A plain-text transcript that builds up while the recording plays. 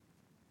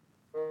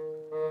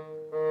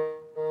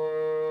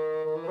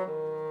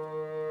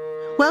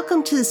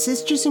Welcome to the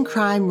Sisters in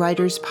Crime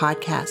Writers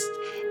Podcast.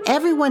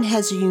 Everyone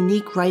has a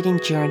unique writing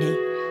journey,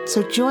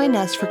 so join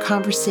us for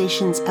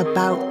conversations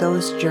about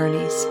those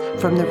journeys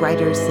from the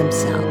writers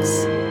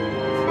themselves.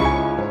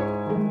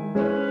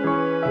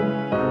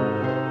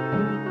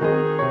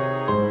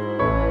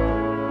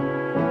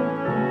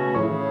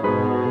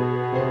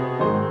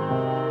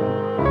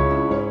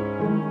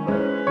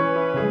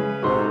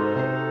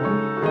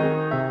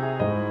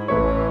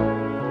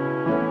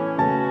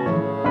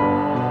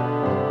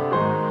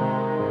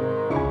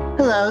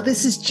 Hello,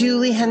 this is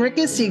Julie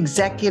Henriques, the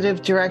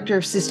Executive Director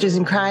of Sisters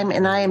in Crime,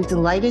 and I am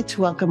delighted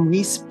to welcome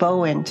Rhys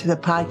Bowen to the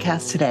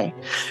podcast today.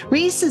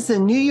 Rhys is the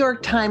New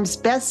York Times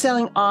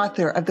bestselling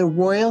author of the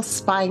Royal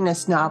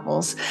Spyness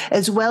novels,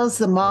 as well as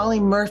the Molly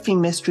Murphy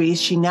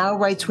mysteries she now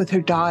writes with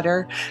her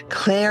daughter,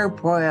 Claire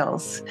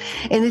Broyles.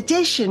 In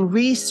addition,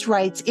 Rhys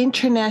writes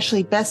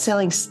internationally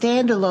bestselling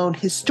standalone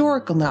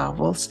historical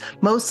novels,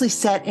 mostly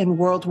set in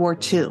World War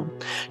II.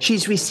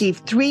 She's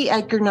received 3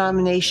 Edgar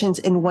nominations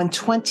and won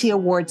 20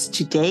 awards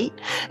to date,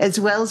 as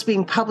well as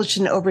being published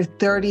in over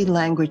 30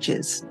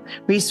 languages.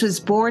 Rhys was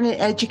born and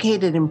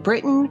educated in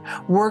Britain,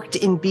 worked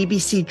in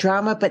BBC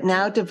drama, but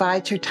now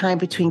divides her time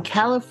between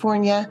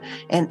California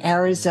and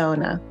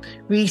Arizona.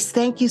 Rhys,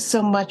 thank you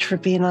so much for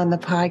being on the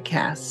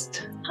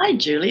podcast. Hi,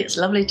 Julie. It's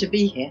lovely to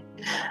be here.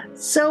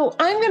 So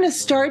I'm going to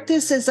start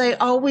this as I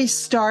always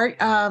start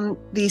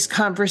these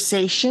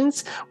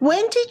conversations.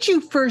 When did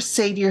you first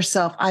say to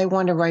yourself, I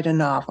want to write a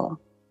novel?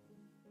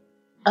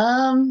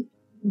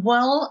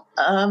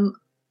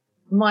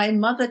 My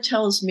mother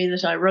tells me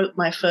that I wrote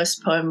my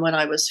first poem when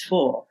I was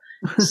 4.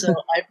 So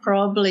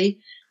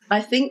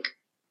I think,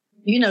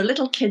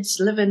 little kids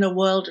live in a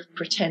world of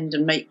pretend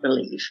and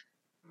make-believe.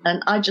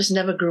 And I just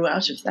never grew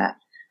out of that.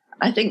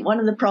 I think one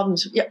of the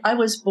problems, I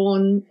was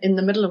born in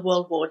the middle of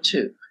World War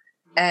II,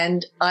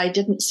 and I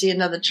didn't see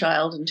another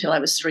child until I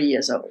was 3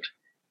 years old.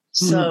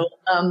 So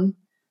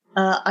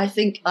I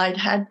think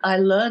I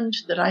learned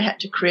that I had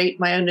to create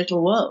my own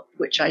little world,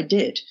 which I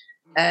did.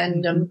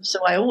 And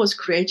so I always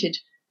created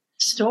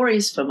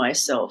stories for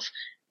myself.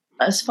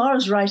 As far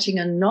as writing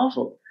a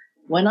novel,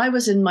 when I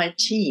was in my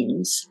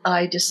teens,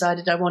 I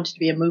decided I wanted to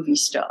be a movie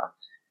star.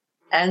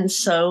 And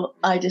so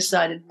I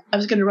decided I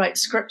was going to write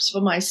scripts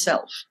for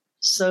myself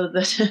so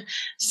that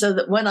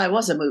when I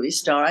was a movie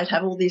star, I'd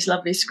have all these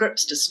lovely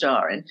scripts to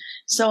star in.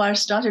 So I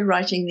started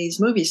writing these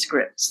movie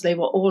scripts. They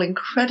were all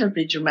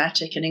incredibly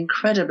dramatic and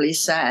incredibly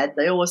sad.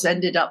 They always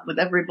ended up with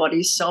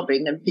everybody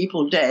sobbing and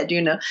people dead,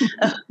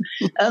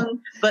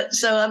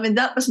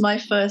 that was my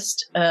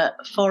first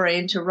foray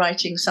into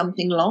writing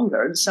something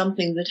longer and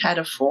something that had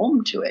a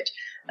form to it.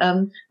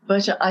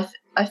 But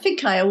I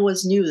think I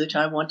always knew that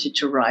I wanted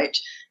to write.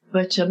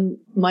 But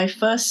my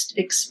first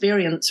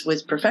experience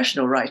with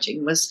professional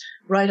writing was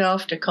right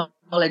after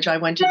college. I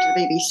went into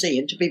the BBC,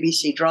 into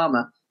BBC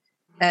drama,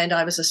 and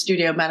I was a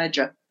studio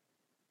manager.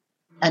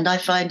 And I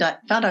found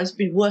I'd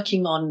been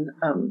working on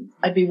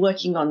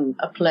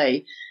a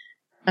play,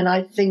 and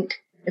I think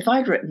if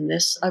I'd written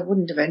this, I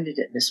wouldn't have ended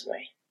it this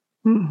way.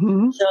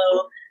 Mm-hmm.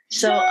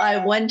 So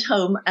I went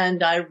home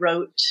and I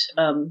wrote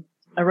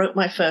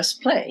my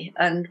first play,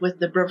 and with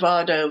the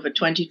bravado of a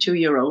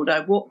 22-year-old,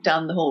 I walked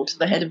down the hall to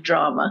the head of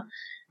drama,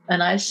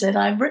 and I said,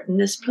 I've written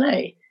this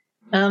play.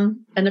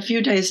 And a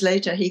few days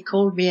later, he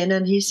called me in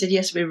and he said,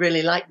 yes, we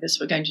really like this.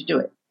 We're going to do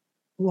it.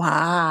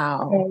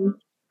 Wow.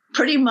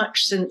 Pretty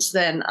much since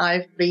then,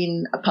 I've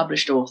been a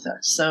published author.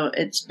 So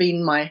it's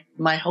been my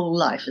whole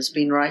life has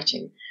been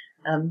writing.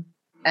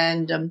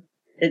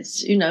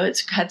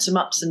 It's had some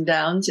ups and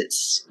downs.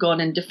 It's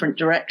gone in different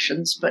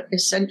directions, but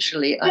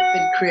essentially I've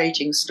been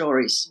creating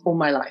stories all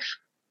my life.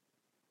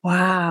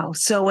 Wow.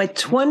 So at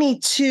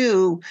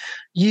 22,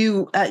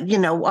 you,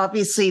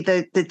 obviously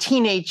the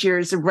teenage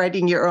years of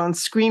writing your own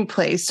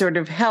screenplay sort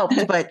of helped,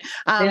 but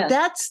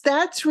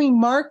that's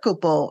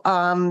remarkable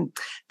that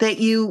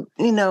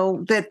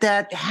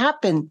that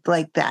happened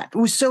like that.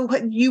 So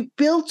you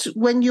built,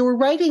 when you were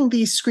writing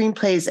these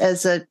screenplays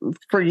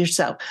for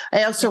yourself,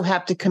 I also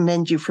have to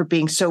commend you for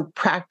being so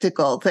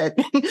practical that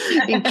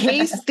in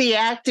case the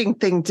acting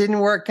thing didn't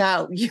work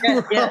out, you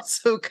were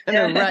also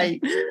going to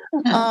write.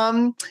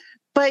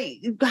 But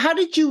how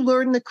did you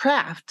learn the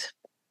craft?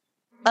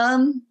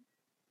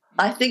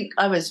 I think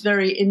I was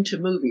very into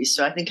movies.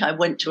 So I think I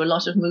went to a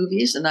lot of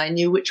movies and I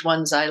knew which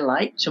ones I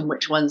liked and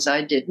which ones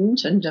I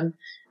didn't. And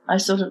I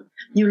sort of,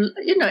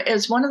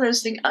 it's one of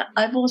those things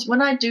I've always,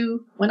 when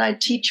I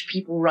teach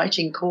people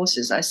writing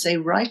courses, I say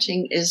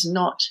writing is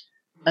not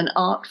an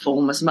art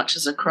form as much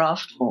as a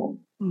craft form.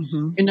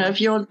 Mm-hmm.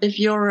 If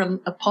you're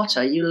a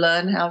potter, you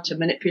learn how to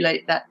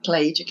manipulate that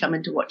clay to come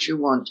into what you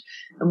want.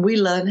 And we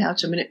learn how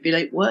to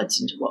manipulate words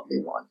into what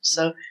we want.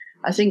 So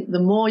I think the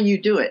more you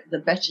do it, the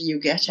better you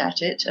get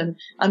at it. And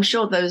I'm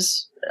sure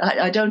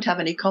I don't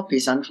have any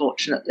copies,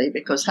 unfortunately,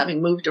 because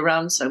having moved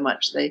around so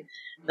much,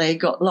 they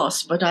got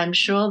lost. But I'm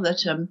sure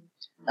that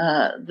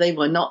they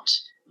were not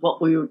what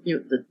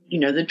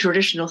the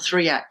traditional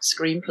 3-act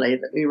screenplay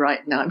that we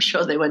write now. I'm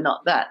sure they were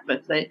not that,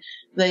 but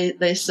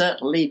they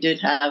certainly did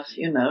have,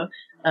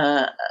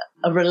 a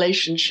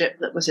relationship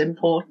that was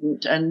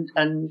important,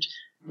 and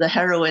the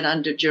heroine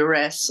under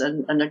duress,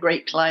 and a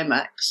great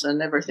climax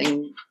and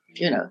everything,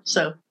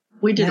 So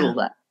we did all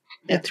that.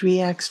 The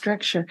 3-act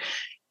structure.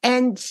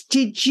 And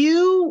did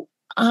you,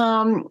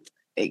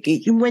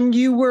 when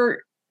you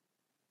were,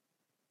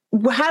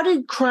 how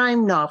did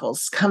crime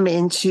novels come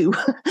into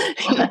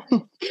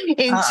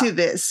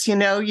this?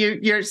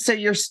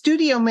 You're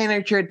studio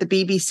manager at the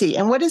BBC.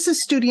 And what does a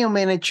studio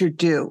manager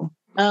do?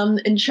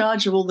 In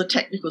charge of all the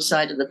technical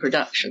side of the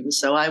production.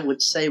 So I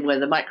would say where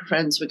the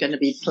microphones were going to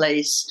be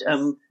placed,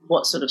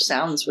 what sort of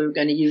sounds we were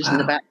going to use in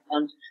the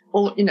background,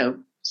 or,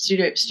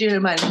 studio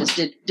managers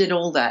did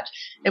all that.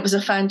 It was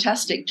a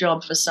fantastic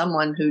job for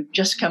someone who'd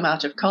just come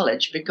out of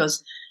college,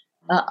 because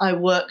I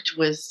worked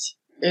with,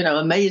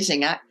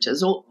 amazing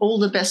actors. All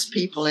the best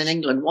people in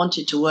England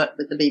wanted to work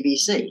with the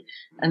BBC.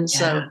 And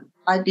so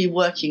I'd be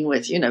working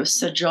with,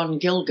 Sir John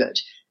Gielgud,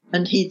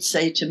 and he'd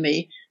say to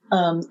me,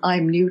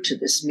 I'm new to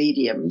this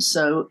medium,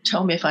 so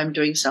tell me if I'm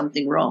doing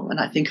something wrong. And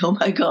I think, oh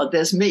my God,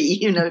 there's me,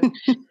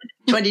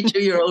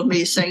 22-year-old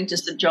me saying to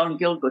Sir John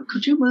Gielgud,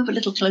 could you move a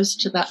little closer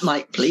to that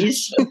mic,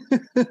 please?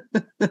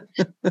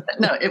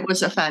 No, it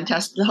was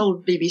the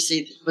whole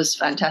BBC was a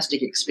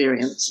fantastic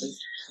experience.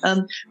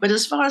 But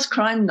as far as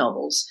crime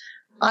novels,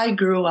 I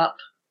grew up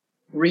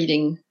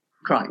reading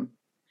crime.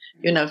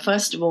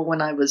 First of all,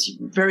 when I was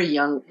very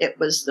young, it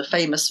was the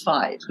famous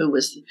five, who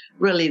was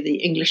really the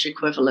English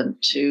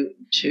equivalent to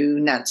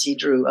Nancy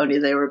Drew, only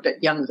they were a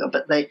bit younger.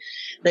 But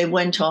they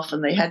went off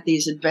and they had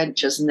these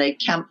adventures, and they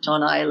camped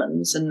on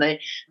islands, and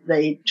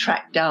they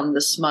tracked down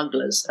the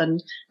smugglers.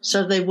 And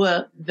so they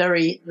were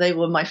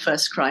my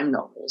first crime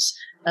novels.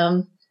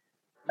 And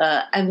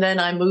then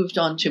I moved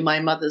on to my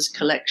mother's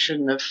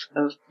collection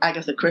of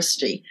Agatha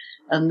Christie.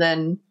 And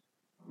then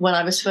when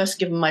I was first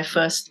given my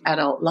first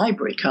adult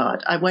library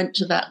card, I went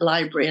to that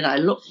library and I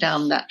looked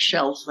down that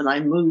shelf, and I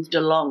moved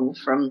along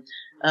from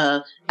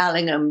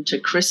Allingham to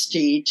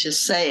Christie to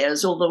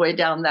Sayers, all the way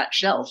down that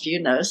shelf,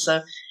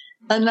 So,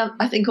 and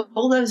I think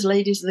all those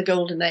ladies of the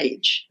golden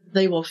age,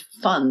 they were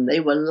fun.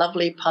 They were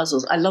lovely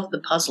puzzles. I loved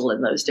the puzzle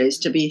in those days,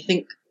 to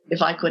think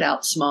if I could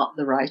outsmart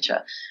the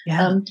writer.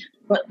 Yeah.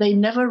 But they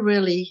never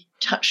really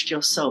touched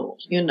your soul.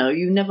 You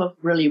never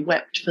really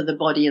wept for the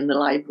body in the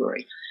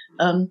library.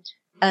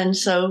 And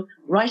so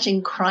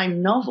writing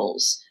crime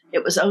novels,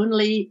 it was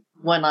only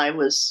when I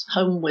was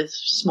home with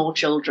small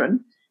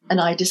children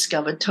and I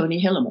discovered Tony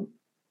Hillerman.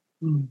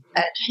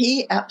 And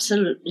he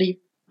absolutely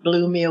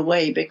blew me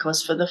away,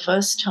 because for the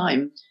first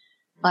time,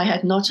 I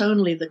had not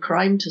only the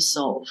crime to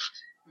solve,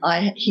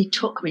 he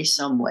took me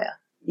somewhere.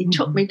 He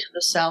took me to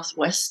the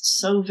Southwest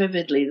so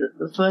vividly that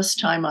the first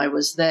time I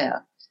was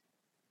there,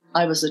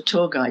 I was a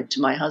tour guide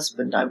to my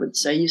husband. I would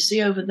say, you see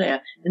over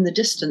there in the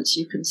distance,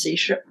 you can see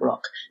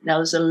Shiprock. Now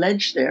there's a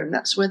ledge there, and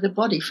that's where the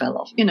body fell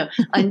off.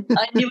 I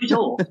knew it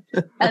all.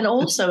 And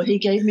also he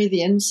gave me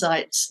the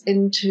insights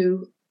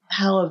into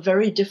how a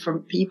very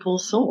different people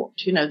thought,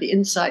 the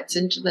insights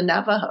into the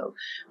Navajo.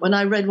 When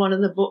I read one of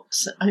the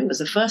books, I think it was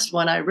the first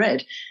one I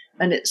read,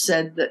 and it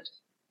said that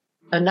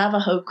a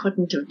Navajo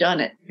couldn't have done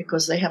it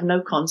because they have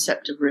no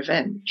concept of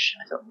revenge.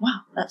 I thought,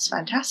 wow, that's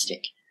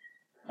fantastic.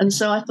 And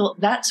so I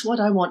thought, that's what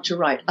I want to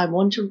write. I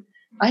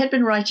had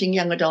been writing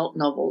young adult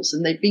novels,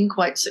 and they'd been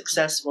quite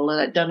successful, and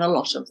I'd done a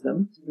lot of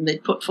them. And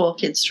they'd put 4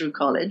 kids through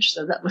college,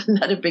 so that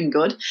had been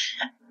good.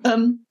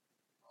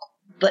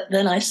 But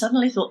then I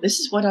suddenly thought, this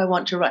is what I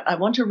want to write. I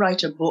want to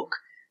write a book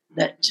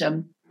that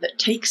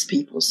takes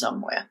people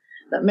somewhere,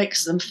 that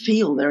makes them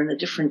feel they're in a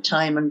different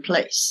time and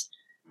place.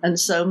 And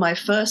so my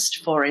first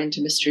foray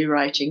into mystery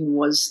writing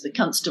was the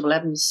Constable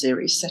Evans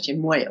series set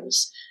in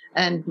Wales.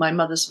 And my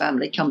mother's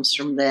family comes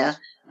from there.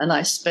 And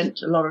I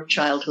spent a lot of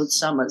childhood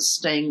summers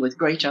staying with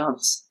great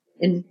aunts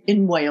in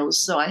Wales.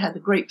 So I had a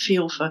great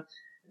feel for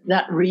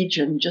that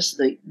region, just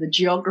the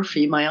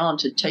geography. My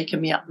aunt had taken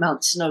me up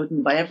Mount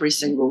Snowdon by every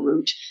single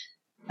route.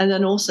 And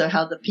then also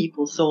how the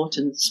people thought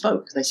and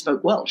spoke. They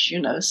spoke Welsh,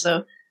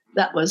 So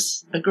that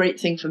was a great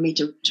thing for me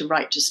to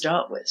write to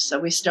start with. So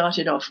we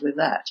started off with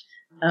that,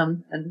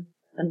 and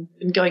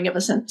been going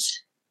ever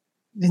since.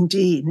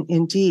 Indeed.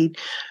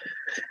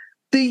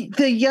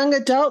 The young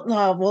adult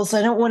novels,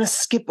 I don't want to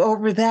skip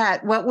over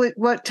that.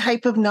 What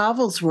type of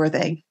novels were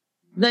they?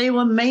 They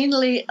were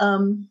mainly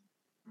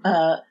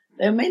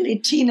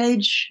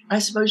teenage, I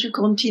suppose you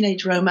call them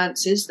teenage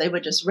romances. They were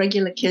just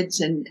regular kids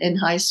in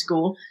high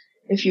school.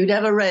 If you'd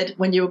ever read,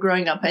 when you were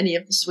growing up, any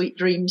of the Sweet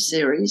Dreams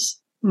series,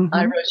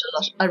 I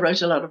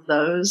wrote a lot of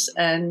those.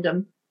 And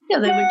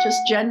they were just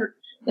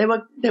they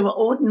were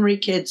ordinary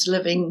kids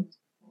living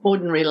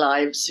ordinary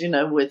lives,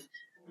 with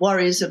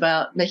worries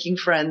about making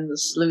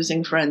friends,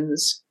 losing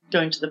friends,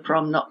 going to the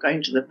prom, not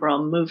going to the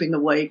prom, moving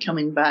away,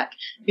 coming back,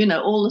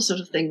 all the sort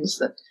of things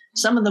that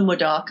some of them were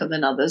darker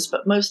than others,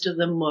 but most of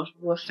them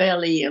were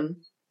fairly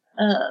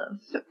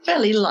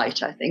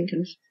light, I think.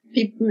 And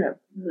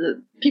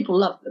people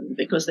loved them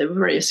because they were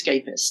very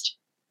escapist.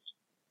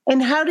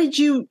 And how did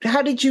you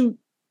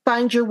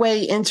find your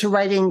way into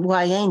writing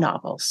YA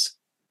novels?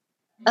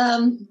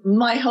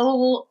 My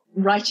whole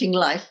writing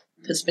life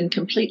has been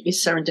completely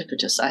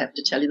serendipitous, I have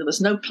to tell you. There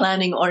was no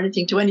planning or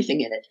anything to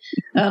anything in it.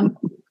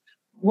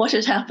 What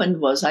had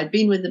happened was I'd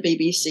been with the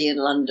BBC in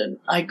London.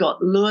 I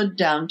got lured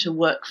down to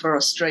work for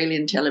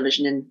Australian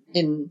television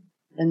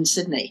in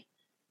Sydney.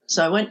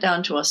 So I went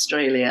down to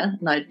Australia,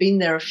 and I'd been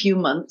there a few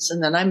months,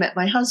 and then I met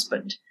my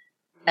husband,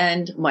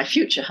 and my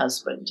future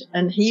husband.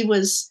 And he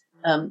was,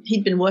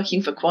 he'd been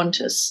working for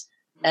Qantas,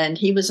 and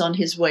he was on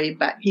his way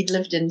back. He'd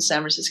lived in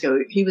San Francisco.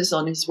 He was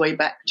on his way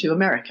back to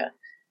America.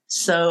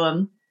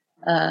 So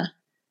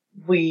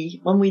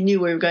when we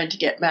knew we were going to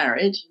get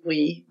married,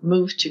 we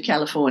moved to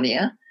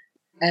California.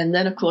 And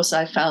then, of course,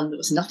 I found there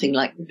was nothing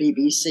like the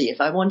BBC.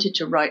 If I wanted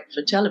to write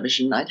for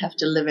television, I'd have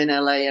to live in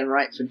LA and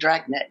write for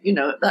Dragnet. You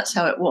know, that's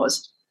how it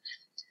was.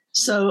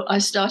 So I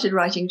started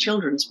writing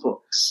children's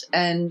books.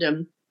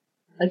 And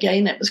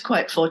again, it was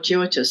quite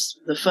fortuitous.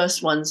 The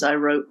first ones I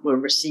wrote were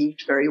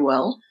received very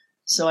well.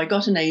 So I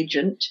got an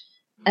agent.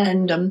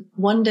 And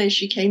one day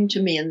she came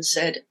to me and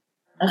said,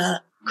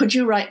 could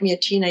you write me a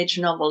teenage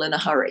novel in a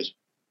hurry?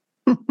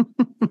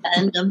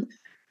 And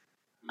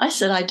I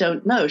said, I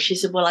don't know. She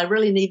said, well, I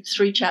really need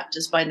 3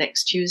 chapters by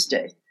next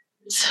Tuesday.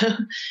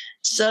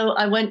 So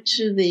I went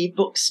to the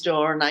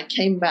bookstore and I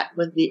came back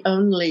with the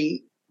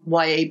only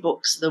YA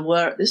books there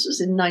were. This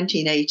was in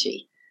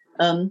 1980.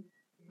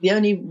 The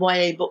only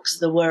YA books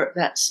there were at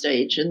that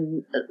stage.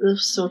 And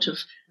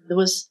there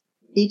was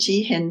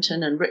E.T.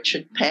 Hinton and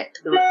Richard Peck.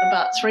 There were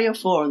about 3 or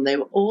 4, and they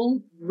were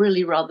all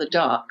really rather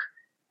dark.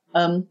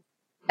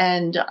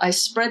 And I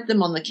spread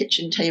them on the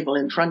kitchen table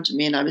in front of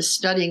me, and I was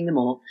studying them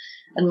all.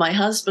 And my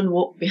husband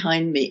walked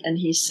behind me, and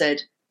he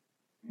said,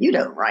 you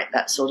don't write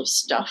that sort of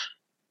stuff.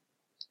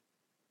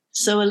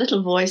 So a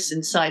little voice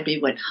inside me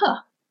went, huh.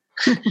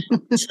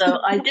 So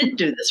I did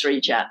do the 3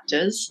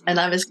 chapters, and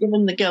I was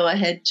given the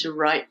go-ahead to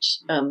write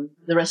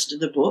the rest of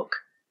the book.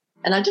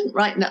 And I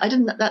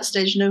didn't at that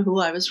stage know who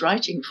I was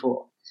writing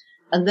for.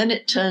 And then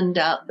it turned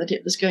out that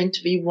it was going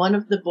to be one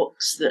of the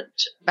books that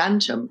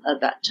Bantam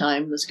at that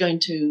time was going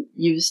to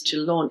use to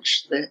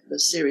launch the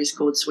series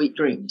called Sweet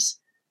Dreams.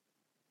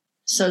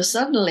 So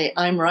suddenly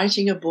I'm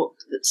writing a book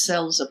that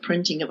sells a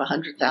printing of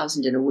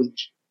 100,000 in a week.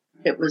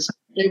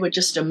 They were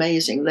just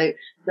amazing.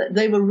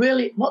 They were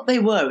really, what they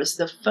were was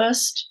the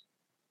first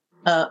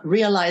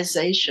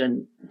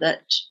realization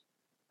that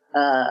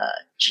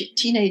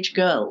teenage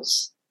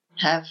girls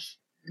have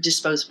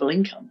disposable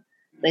income.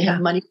 They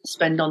have money to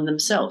spend on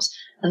themselves.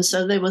 And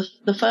so they were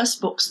the first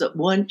books that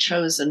weren't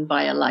chosen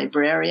by a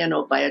librarian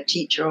or by a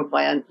teacher or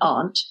by an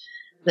aunt.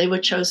 They were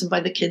chosen by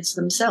the kids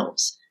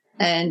themselves.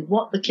 And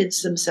what the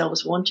kids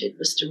themselves wanted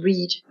was to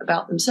read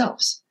about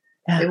themselves.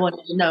 Yeah. They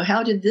wanted to know,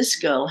 how did this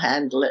girl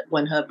handle it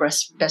when her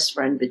best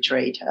friend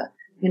betrayed her?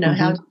 You know,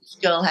 how did this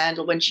girl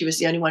handle when she was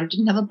the only one who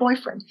didn't have a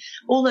boyfriend?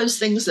 All those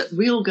things that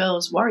real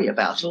girls worry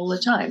about all the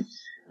time.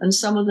 And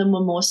some of them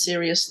were more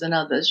serious than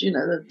others. You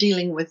know, they're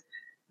dealing with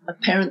a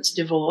parent's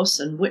divorce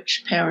and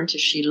which parent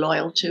is she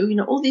loyal to? You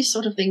know, all these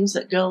sort of things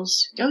that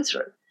girls go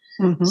through.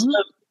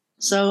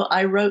 So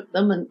I wrote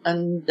them,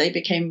 and they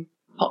became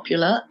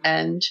popular,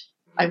 and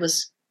I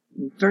was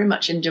very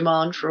much in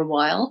demand for a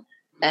while.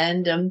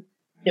 And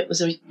it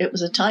was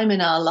a time in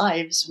our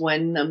lives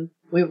when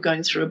we were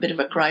going through a bit of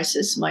a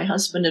crisis. My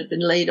husband had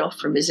been laid off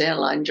from his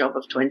airline job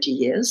of 20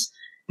 years,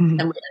 and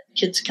we had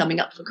kids coming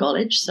up for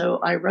college. So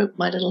I wrote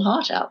my little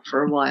heart out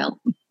for a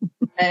while.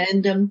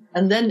 And then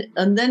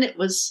it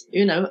was,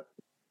 you know,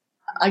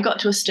 I got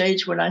to a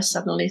stage when I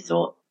suddenly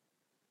thought,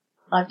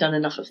 I've done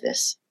enough of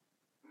this.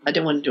 I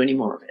don't want to do any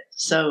more of it.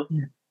 So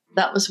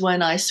that was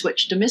when I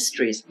switched to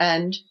mysteries.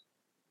 And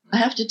I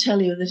have to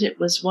tell you that it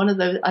was one of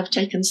those, I've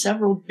taken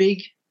several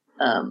big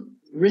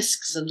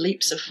risks and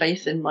leaps of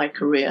faith in my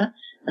career.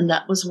 And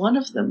that was one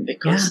of them,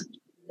 because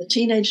the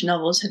teenage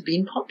novels had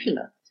been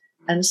popular.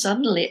 And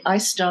suddenly I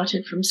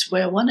started from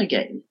square one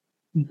again.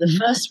 The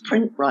first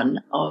print run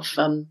of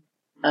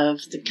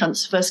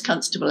the first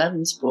Constable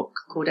Evans book,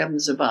 called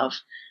Evans Above,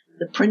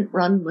 the print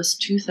run was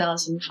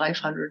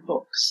 2,500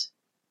 books.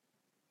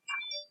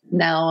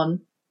 Now,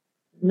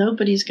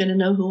 nobody's going to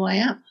know who I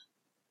am.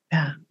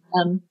 Yeah.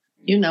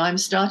 You know, I'm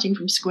starting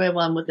from square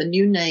one with a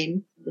new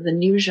name, with a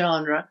new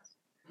genre,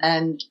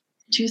 and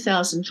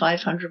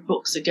 2,500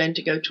 books are going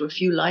to go to a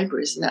few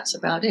libraries, and that's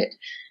about it.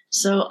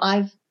 So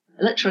I've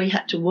literally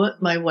had to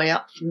work my way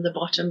up from the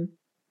bottom,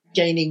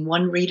 gaining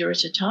one reader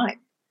at a time.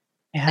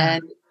 Yeah.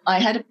 And I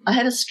had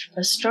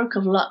a stroke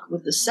of luck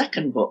with the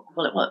second book.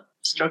 Well, it was a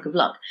stroke of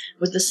luck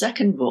with the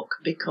second book,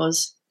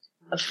 because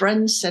a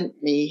friend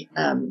sent me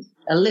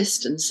a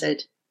list and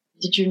said,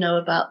 did you know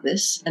about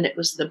this? And it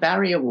was the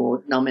Barry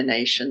Award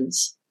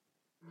nominations.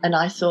 And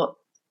I thought,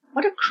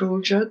 what a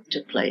cruel joke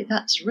to play.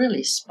 That's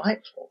really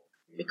spiteful,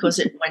 because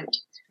it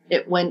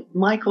went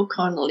Michael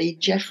Connolly,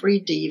 Jeffrey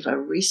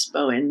Deaver, Rhys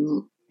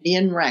Bowen,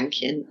 Ian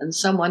Rankin, and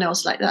someone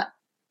else like that.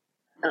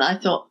 And I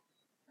thought,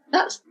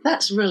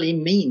 that's really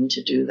mean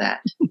to do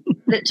that.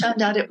 But it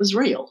turned out it was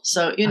real.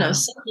 So, you know,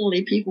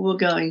 suddenly people were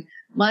going,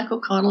 Michael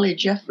Connolly,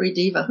 Jeffrey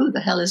Deaver, who the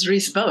hell is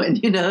Rhys Bowen,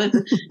 you know?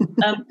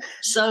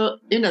 So,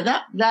 you know,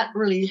 that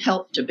really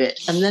helped a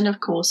bit. And then, of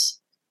course,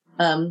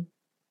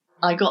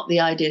 I got the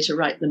idea to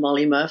write the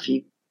Molly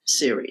Murphy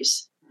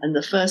series. And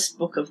the first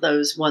book of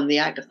those won the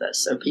Agatha.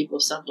 So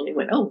people suddenly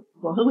went, oh,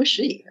 well, who is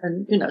she?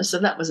 And, so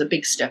that was a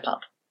big step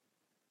up.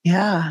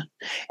 Yeah.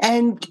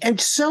 And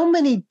so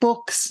many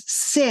books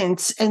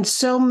since, and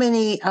so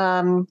many,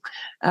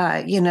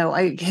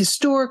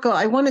 historical,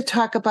 I want to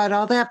talk about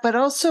all that, but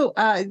also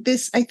I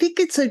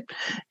think it's a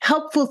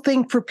helpful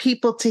thing for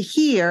people to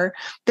hear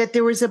that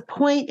there was a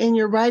point in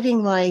your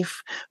writing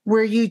life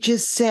where you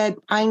just said,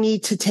 I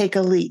need to take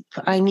a leap.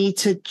 I need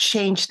to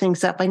change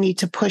things up. I need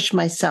to push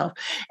myself.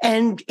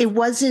 And it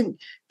wasn't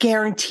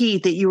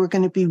guaranteed that you were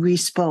going to be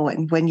Rhys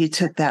Bowen when you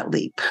took that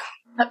leap.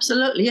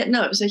 Absolutely. Yeah,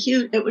 no, it was a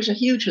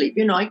huge leap.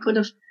 I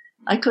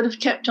could have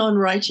kept on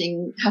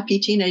writing happy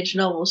teenage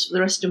novels for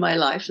the rest of my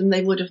life, and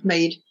they would have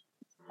made,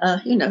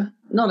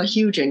 not a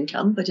huge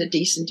income, but a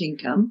decent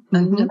income.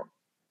 Mm-hmm.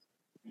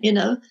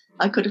 And,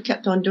 I could have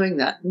kept on doing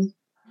that. And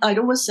I'd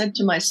always said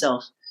to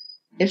myself,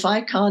 if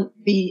I can't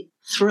be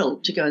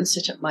thrilled to go and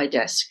sit at my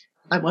desk,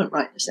 I won't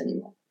write this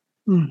anymore.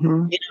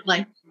 Mm-hmm.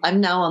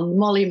 I'm now on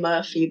Molly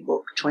Murphy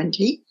book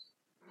 20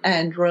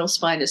 and Royal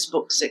Spinus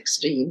book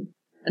 16.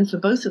 And for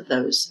both of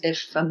those,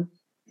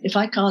 if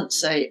I can't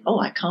say, oh,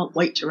 I can't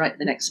wait to write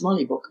the next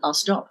Molly book, I'll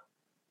stop.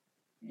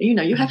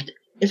 You have to.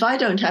 If I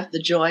don't have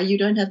the joy, you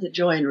don't have the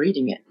joy in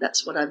reading it.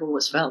 That's what I've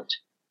always felt.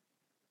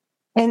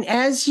 And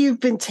as you've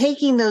been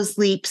taking those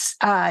leaps,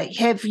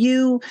 have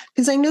you?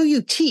 Because I know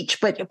you teach,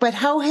 but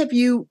how have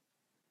you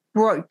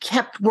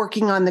kept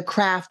working on the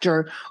craft,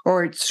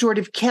 or sort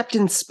of kept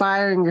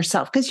inspiring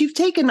yourself? Because you've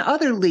taken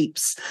other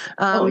leaps,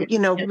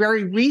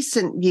 very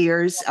recent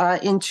years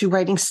into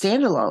writing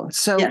standalone.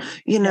 So,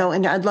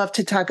 and I'd love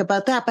to talk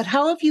about that. But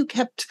how have you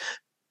kept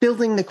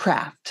building the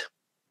craft?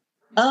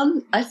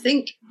 I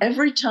think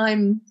every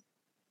time,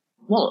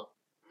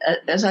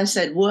 as I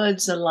said,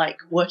 words are like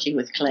working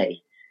with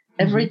clay.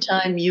 Every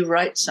time you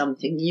write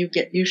something,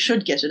 you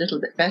should get a little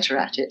bit better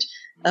at it.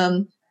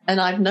 And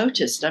I've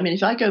noticed,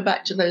 if I go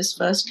back to those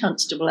first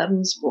Constable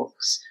Evans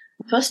books,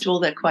 first of all,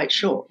 they're quite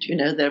short.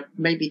 They're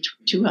maybe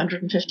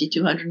 250,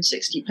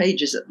 260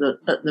 pages at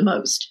the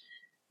most,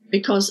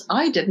 because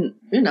I didn't,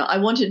 I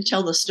wanted to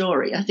tell the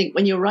story. I think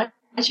when you're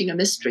writing a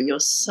mystery, you're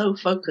so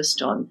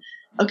focused on,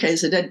 okay,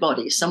 there's a dead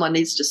body. Someone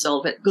needs to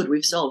solve it. Good,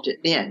 we've solved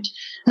it. The end.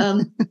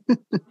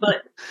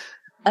 But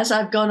as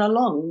I've gone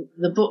along,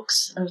 the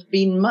books have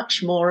been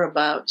much more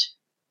about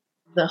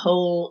the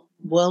whole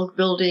world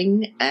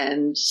building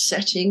and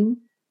setting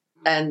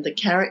and the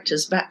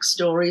characters'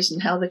 backstories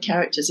and how the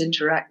characters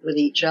interact with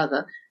each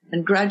other.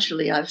 And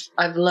gradually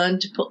I've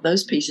learned to put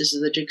those pieces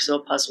of the jigsaw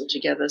puzzle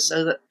together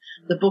so that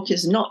the book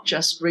is not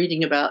just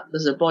reading about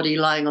there's a body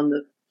lying on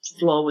the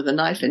floor with a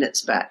knife in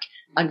its back,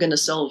 I'm going to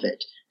solve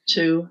it,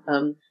 to,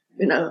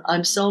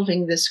 I'm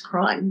solving this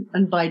crime.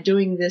 And by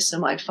doing this,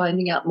 am I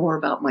finding out more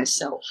about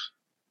myself?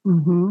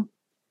 Mm-hmm.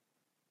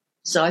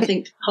 So I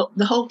think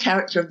the whole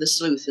character of the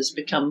sleuth has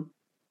become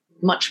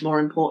much more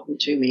important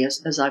to me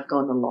as I've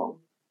gone along.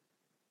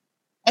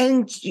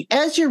 And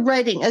as you're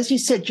writing, as you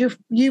said,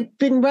 you've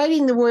been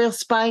writing the Royal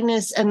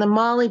Spinus and the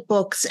Molly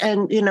books,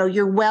 and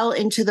you're well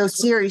into those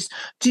series.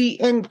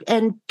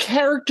 And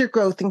character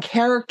growth and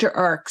character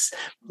arcs.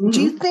 Mm-hmm.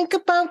 Do you think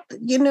about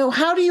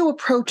how do you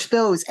approach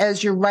those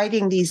as you're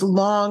writing these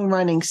long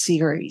running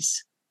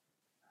series?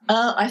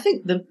 I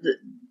think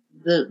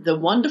the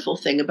wonderful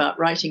thing about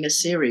writing a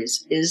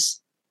series is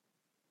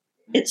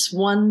it's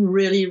one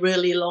really,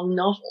 really long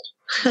novel.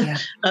 Yeah.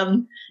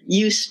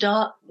 You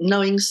start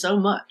knowing so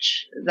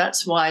much.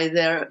 That's why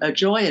they're a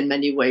joy in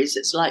many ways.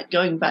 It's like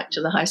going back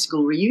to the high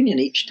school reunion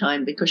each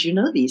time, because you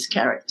know these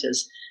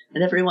characters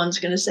and everyone's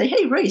going to say,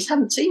 hey, Rhys,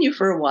 haven't seen you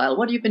for a while.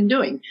 What have you been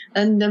doing?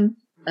 And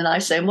I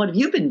say, what have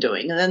you been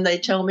doing? And then they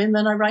tell me, and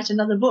then I write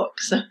another book.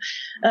 So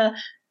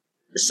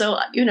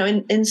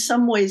in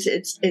some ways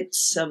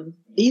it's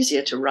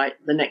easier to write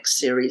the next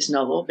series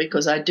novel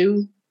because I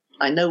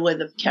know where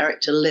the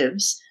character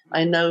lives.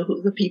 I know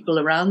who the people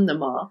around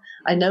them are.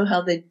 I know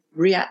how they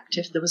react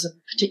if there was a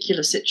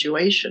particular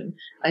situation.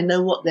 I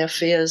know what their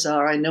fears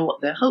are. I know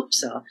what their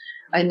hopes are.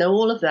 I know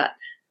all of that.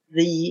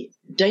 The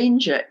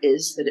danger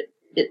is that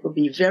it will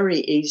be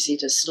very easy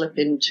to slip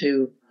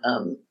into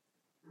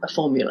a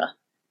formula.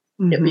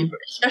 Mm-hmm.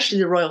 Especially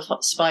the Royal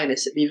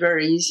Spinus, it'd be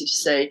very easy to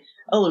say,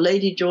 oh,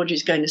 Lady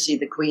Georgie's going to see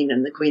the Queen,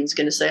 and the Queen's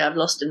going to say, I've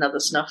lost another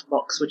snuff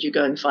box. Would you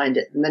go and find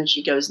it? And then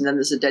she goes, and then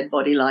there's a dead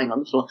body lying on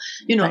the floor.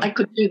 Right. I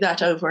could do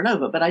that over and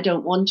over, but I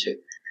don't want to.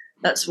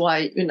 That's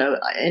why,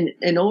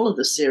 in all of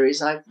the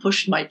series, I've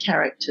pushed my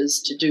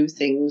characters to do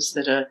things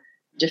that are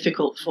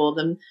difficult for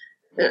them.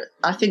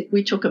 I think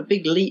we took a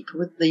big leap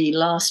with the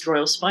last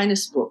Royal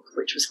Spinus book,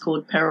 which was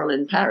called Peril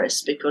in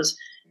Paris, because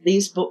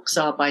these books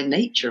are by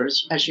nature,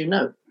 as you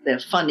know, they're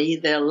funny,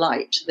 they're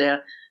light,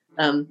 they're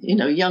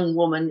young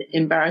woman,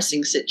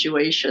 embarrassing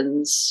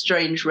situations,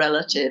 strange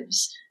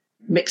relatives,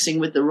 mixing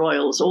with the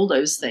royals, all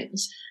those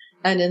things.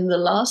 And in the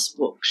last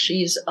book,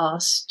 she's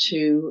asked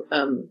to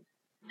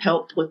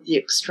help with the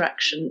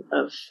extraction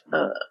of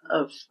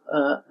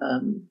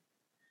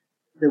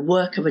the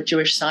work of a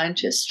Jewish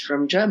scientist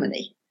from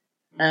Germany.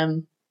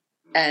 And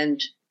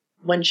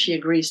when she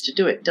agrees to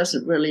do it,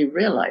 doesn't really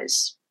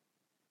realize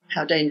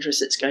how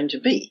dangerous it's going to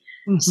be.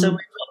 Mm-hmm. So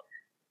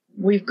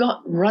we've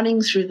got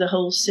running through the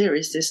whole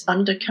series this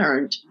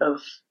undercurrent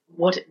of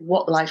what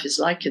life is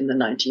like in the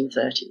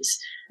 1930s.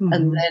 Mm-hmm.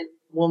 And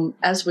then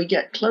as we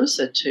get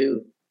closer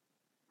to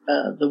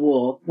the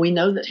war, we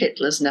know that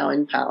Hitler's now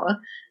in power.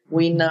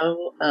 We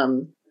know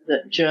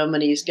that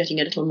Germany is getting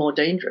a little more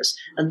dangerous.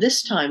 And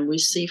this time we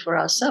see for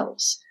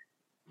ourselves.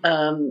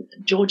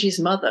 Georgie's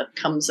mother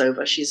comes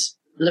over. She's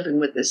living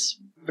with this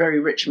very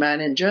rich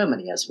man in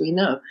Germany, as we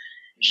know.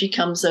 She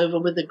comes over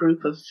with a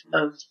group of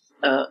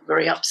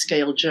very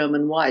upscale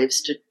German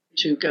wives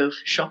to go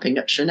shopping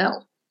at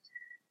Chanel.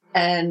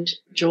 And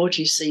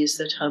Georgie sees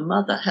that her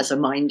mother has a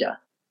minder.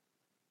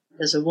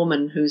 There's a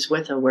woman who's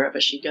with her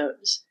wherever she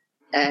goes.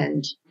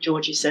 And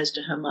Georgie says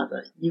to her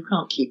mother, "You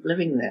can't keep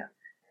living there."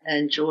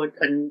 And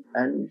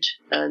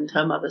and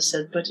her mother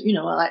said, "But,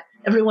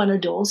 everyone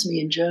adores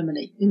me in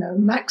Germany.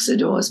 Max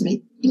adores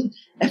me.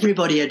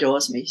 Everybody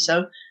adores me."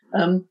 So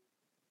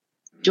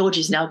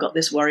Georgie's now got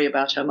this worry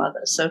about her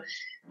mother. So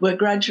we're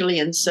gradually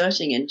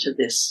inserting into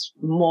this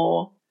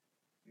more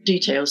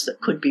details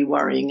that could be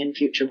worrying in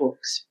future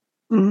books.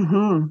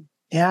 Mm-hmm.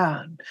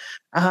 Yeah.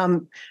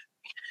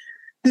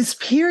 This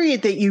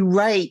period that you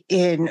write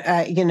in,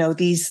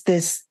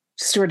 this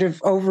sort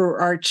of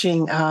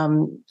overarching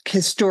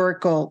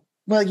historical,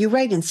 well, you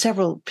write in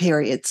several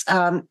periods.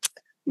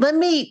 Let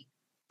me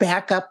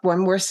back up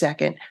one more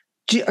second.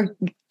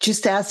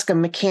 Just ask a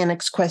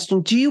mechanics question.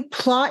 Do you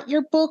plot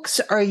your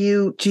books?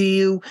 Do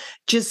you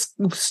just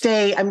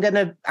say,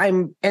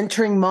 I'm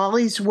entering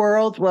Molly's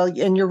world? Well,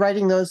 and you're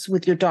writing those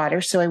with your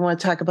daughter, so I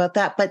want to talk about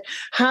that. But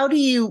how do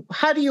you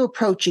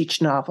approach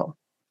each novel?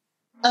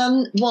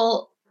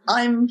 Well,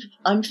 I'm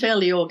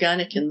fairly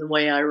organic in the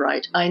way I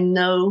write. I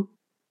know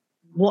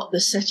what the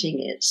setting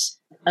is.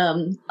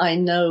 I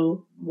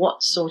know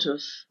what sort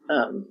of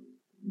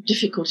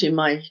difficulty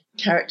my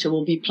character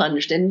will be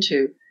plunged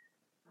into,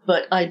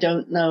 but I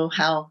don't know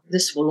how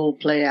this will all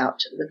play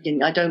out at the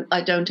beginning.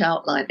 I don't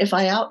outline. If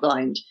I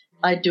outlined,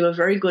 I'd do a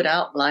very good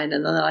outline,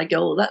 and then I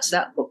go, "Oh, that's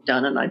that book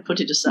done," and I'd put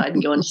it aside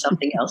and go on to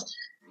something else.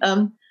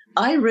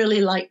 I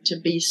really like to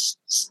be,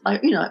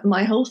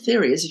 my whole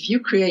theory is if you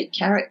create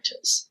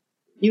characters,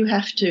 you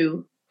have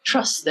to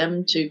trust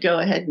them to go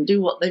ahead and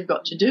do what they've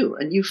got to do,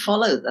 and you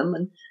follow them.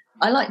 And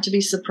I like to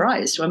be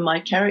surprised when my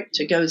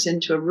character goes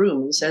into a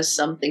room and says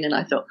something, and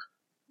I thought,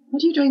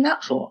 "What are you doing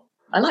that for?"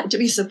 I like to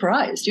be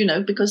surprised,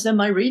 because then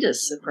my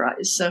reader's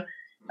surprised. So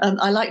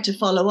I like to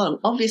follow on.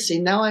 Obviously,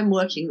 now I'm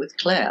working with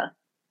Claire.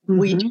 Mm-hmm.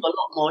 We do a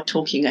lot more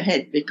talking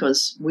ahead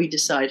because we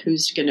decide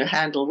who's going to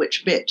handle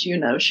which bit.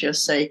 She'll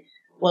say,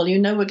 "Well,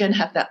 we're going to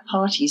have that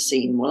party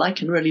scene. Well, I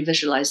can really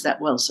visualize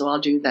that well, so I'll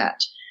do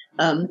that."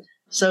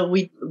 So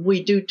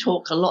we do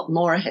talk a lot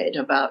more ahead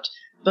about,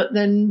 but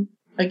then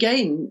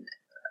again,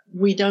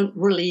 we don't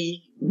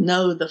really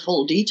know the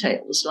full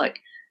details. Like,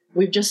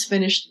 we've just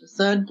finished the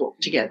third book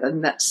together,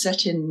 and that's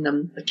set in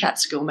the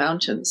Catskill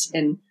Mountains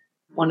in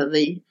one of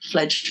the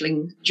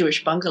fledgling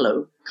Jewish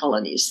bungalow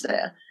colonies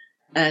there.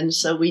 And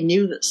so we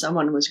knew that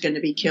someone was going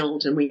to be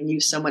killed, and we knew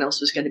someone else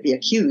was going to be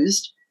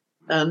accused.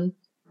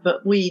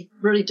 But we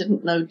really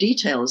didn't know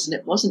details, and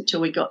it wasn't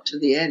till we got to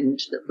the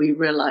end that we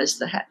realized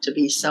there had to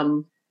be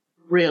some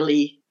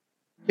really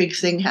big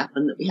thing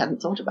happen that we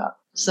hadn't thought about.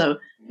 So,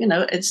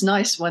 it's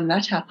nice when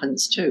that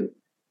happens too.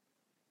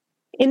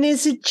 And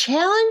is it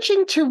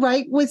challenging to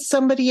write with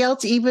somebody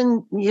else,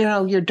 even,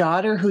 your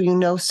daughter who you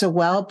know so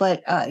well?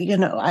 But,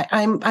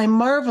 I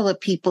marvel at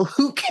people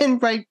who can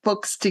write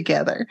books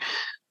together.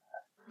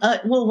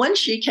 Well, when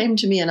she came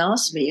to me and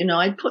asked me,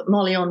 I'd put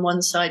Molly on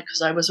one side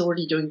because I was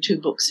already doing 2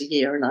 books a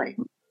year, and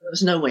there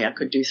was no way I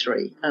could do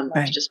 3. I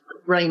was just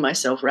running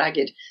myself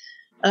ragged.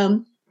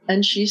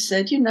 And she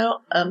said,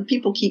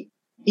 people keep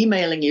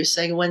emailing you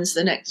saying, "When's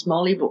the next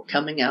Molly book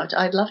coming out?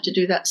 I'd love to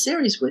do that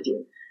series with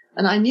you."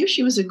 And I knew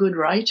she was a good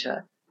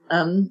writer,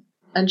 and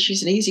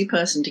she's an easy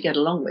person to get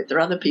along with. There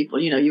are other people,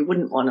 you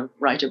wouldn't want to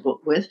write a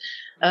book with.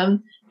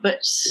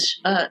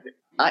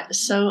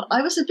 So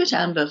I was a bit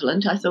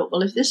ambivalent. I thought,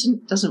 well, if this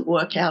doesn't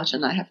work out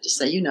and I have to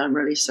say, I'm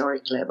really sorry,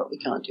 Claire, but we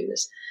can't do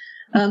this.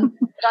 But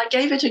I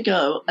gave it a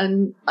go,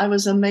 and I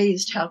was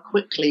amazed how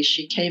quickly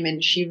she came in.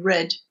 She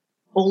read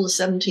all the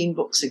 17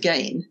 books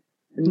again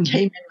and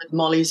came in with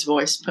Molly's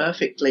voice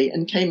perfectly,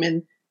 and came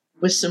in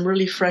with some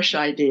really fresh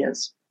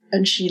ideas.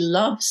 And she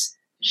loves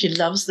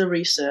the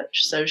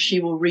research. So she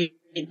will read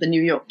the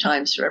New York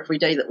Times for every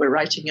day that we're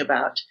writing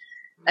about.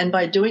 And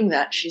by doing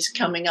that, she's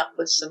coming up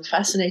with some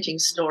fascinating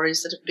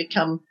stories that have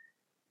become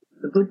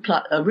a good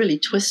plot, a really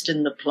twist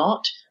in the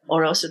plot,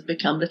 or else have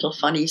become little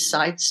funny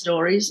side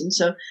stories. And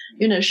so,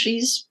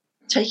 she's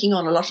taking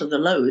on a lot of the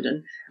load.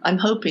 And I'm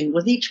hoping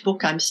with each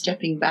book, I'm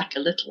stepping back a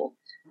little.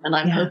 And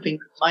I'm hoping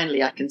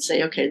finally I can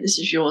say, "Okay, this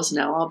is yours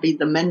now. I'll be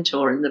the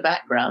mentor in the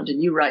background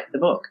and you write the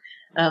book."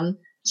 And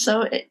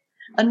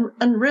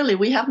really,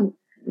 we haven't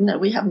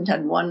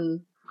had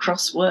one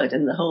cross word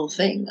in the whole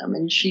thing. I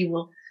mean, she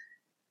will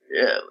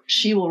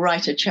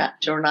write a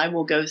chapter, and I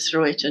will go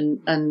through it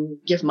and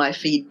give my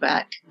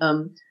feedback.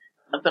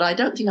 but I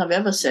don't think I've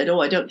ever said, oh,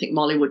 I don't think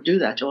Molly would do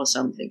that or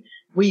something.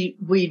 We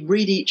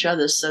read each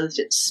other so that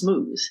it's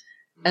smooth.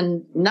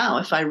 And now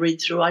if I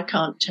read through, I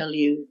can't tell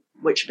you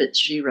which bits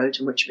she wrote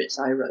and which bits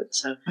I wrote.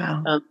 So,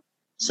 Wow.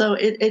 so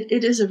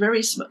it is a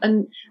very,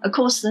 and of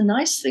course, the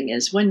nice thing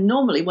is when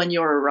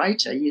you're a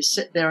writer, you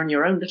sit there in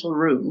your own little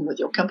room with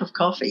your cup of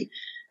coffee,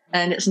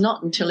 and it's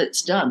not until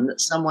it's done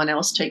that someone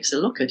else takes a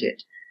look at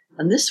it.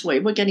 And this way,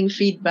 we're getting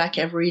feedback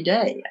every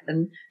day.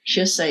 And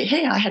she'll say,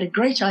 hey, I had a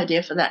great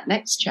idea for that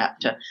next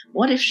chapter.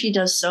 What if she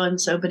does so and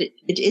so, but it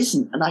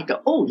isn't? And I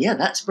go, oh, yeah,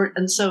 that's brilliant.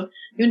 And so,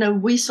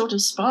 we sort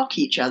of spark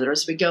each other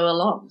as we go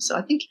along. So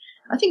I think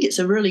it's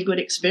a really good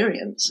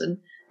experience. And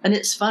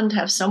it's fun to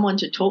have someone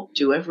to talk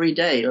to every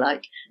day.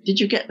 Like, did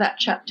you get that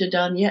chapter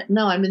done yet?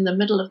 No, I'm in the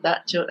middle of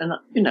that too.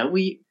 And,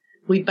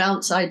 we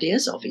bounce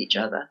ideas off each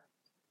other.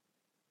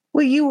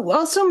 Well, you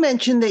also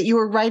mentioned that you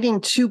were writing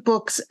 2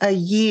 books a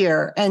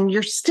year, and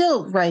you're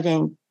still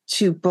writing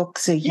 2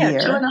 books a year.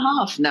 Yeah,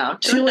 2.5 now.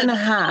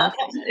 2.5.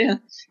 Yeah.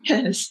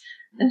 Yes.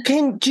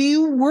 Do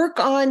you work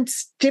on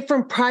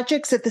different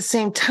projects at the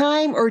same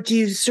time, or do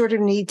you sort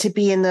of need to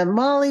be in the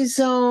Molly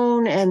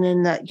zone and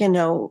in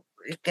the,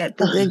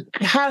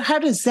 how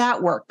does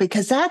that work?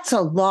 Because that's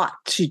a lot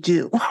to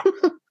do.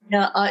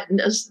 Yeah,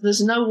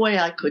 there's no way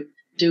I could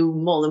do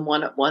more than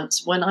one at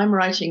once. When I'm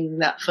writing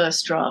that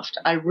first draft,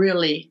 I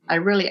really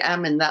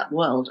am in that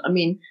world. I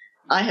mean,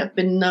 I have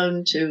been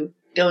known to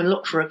go and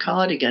look for a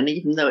cardigan,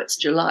 even though it's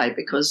July,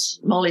 because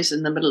Molly's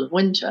in the middle of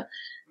winter.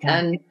 Yeah.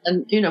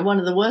 And one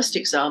of the worst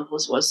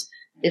examples was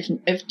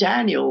if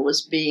Daniel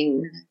was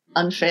being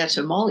unfair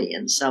to Molly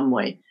in some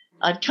way,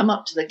 I'd come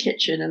up to the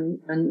kitchen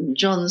and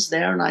John's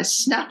there and I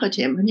snap at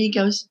him and he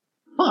goes,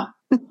 what?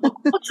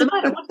 What's the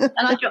matter?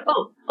 And I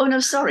go, oh no,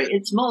 sorry,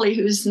 it's Molly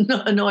who's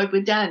not annoyed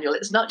with Daniel.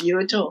 It's not you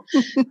at all.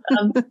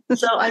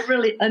 So I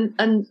really,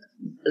 and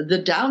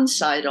the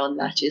downside on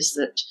that is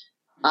that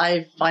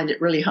I find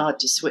it really hard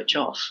to switch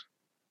off.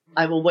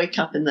 I will wake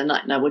up in the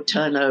night and I would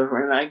turn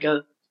over and I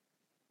go,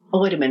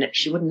 oh, wait a minute,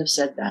 she wouldn't have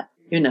said that,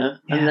 and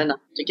then I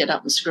have to get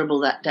up and scribble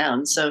that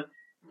down. So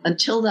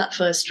until that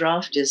first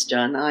draft is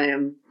done,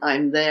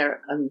 I'm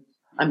there and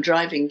I'm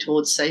driving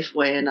towards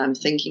Safeway and I'm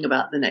thinking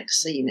about the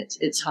next scene.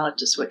 It's hard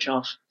to switch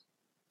off.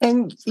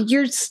 And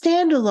your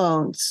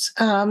standalones,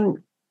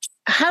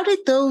 how did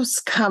those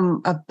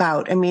come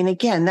about? I mean,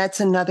 again, that's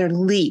another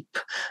leap.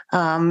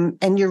 And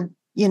they're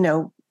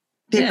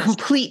yes.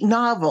 complete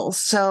novels.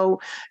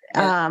 So,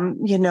 and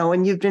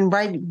you've been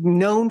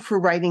known for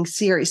writing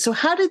series. So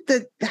how did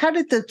the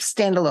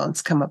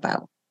standalones come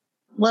about?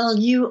 Well,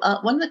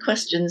 one of the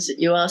questions that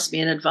you asked me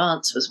in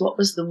advance was, what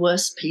was the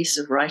worst piece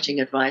of writing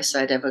advice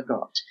I'd ever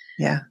got?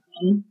 Yeah.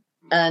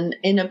 And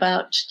in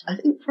about, I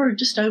think for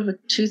just over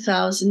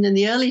 2000, in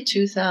the early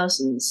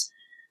 2000s,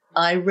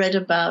 I read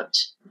about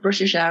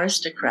British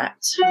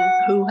aristocrats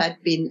who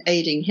had been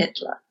aiding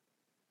Hitler.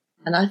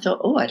 And I thought,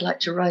 I'd like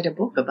to write a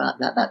book about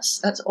that.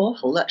 That's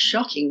awful. That's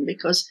shocking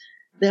because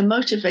their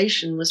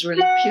motivation was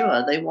really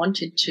pure. They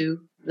wanted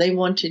to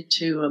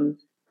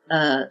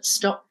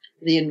stop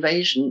the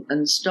invasion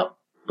and stop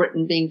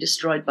Britain being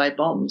destroyed by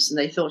bombs. And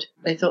they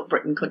thought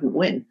Britain couldn't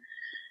win.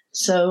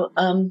 So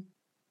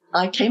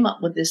I came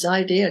up with this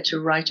idea to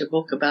write a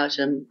book about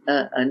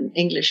an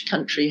English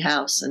country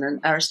house and an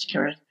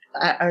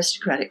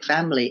aristocratic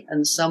family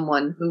and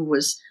someone who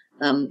was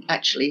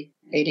actually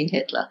aiding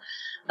Hitler.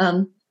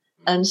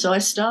 And so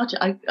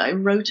I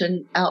wrote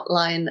an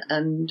outline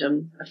and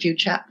a few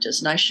chapters,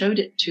 and I showed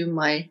it to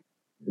my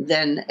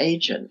then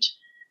agent.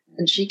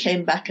 And she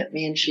came back at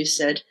me and she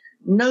said,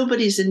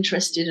 nobody's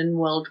interested in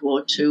World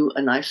War II,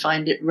 and I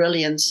find it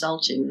really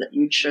insulting that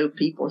you'd show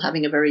people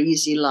having a very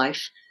easy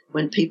life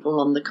when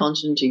people on the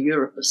continent of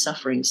Europe are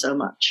suffering so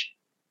much.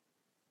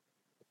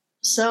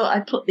 So I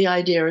put the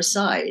idea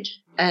aside,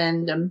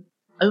 and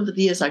over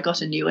the years, I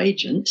got a new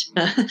agent.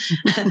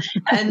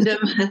 and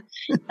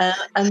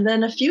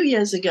then a few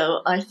years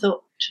ago, I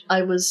thought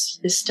I was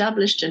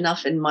established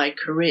enough in my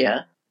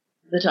career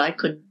that I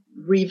could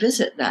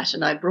revisit that.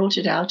 And I brought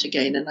it out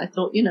again. And I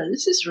thought,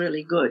 this is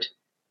really good.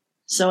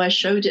 So I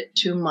showed it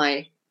to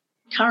my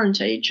current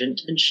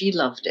agent and she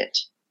loved it.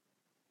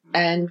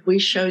 And we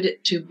showed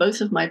it to both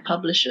of my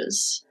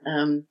publishers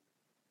and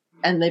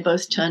they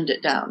both turned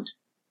it down.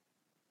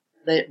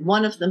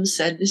 One of them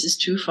said, this is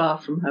too far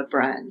from her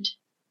brand.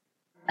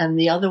 And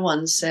the other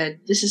one said,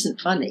 this isn't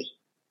funny.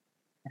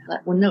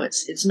 Like, well, no,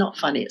 it's not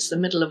funny. It's the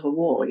middle of a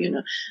war,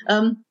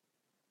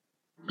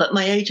 But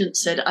my agent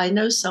said, I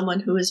know someone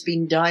who has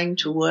been dying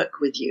to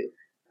work with you.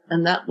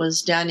 And that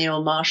was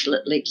Danielle Marshall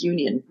at Lake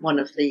Union, one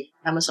of the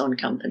Amazon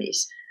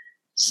companies.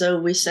 So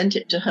we sent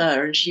it to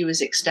her and she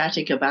was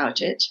ecstatic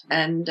about it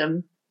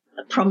and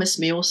promised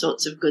me all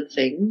sorts of good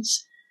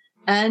things.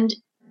 And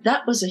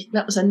that was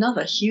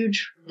another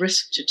huge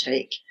risk to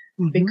take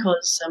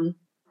because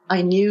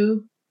I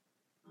knew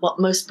what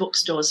most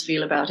bookstores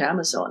feel about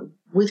Amazon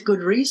with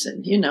good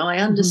reason. I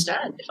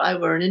understand if I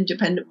were an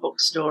independent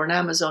bookstore and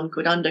Amazon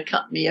could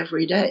undercut me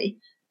every day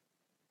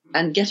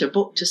and get a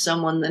book to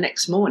someone the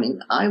next morning,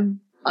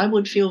 I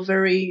would feel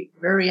very,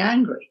 very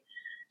angry.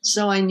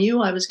 So I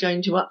knew I was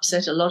going to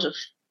upset a lot of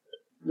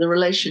the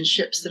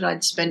relationships that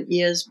I'd spent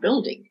years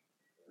building.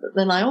 But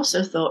then I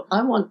also thought,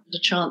 I want the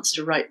chance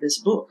to write this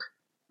book.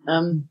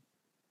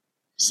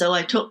 So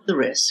I took the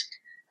risk,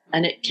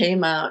 and it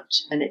came out,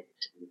 and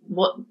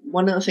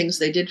one of the things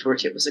they did for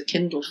it, it was a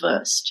Kindle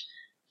first.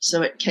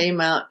 So it came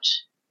out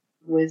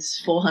with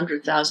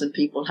 400,000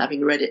 people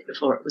having read it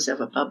before it was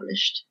ever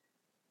published.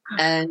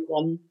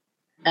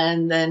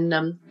 And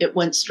then it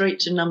went straight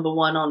to number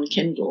one on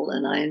Kindle,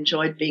 and I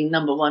enjoyed being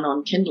number one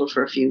on Kindle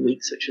for a few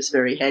weeks, which was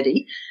very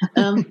heady.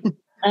 And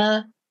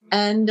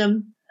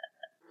then,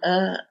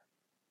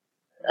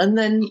 and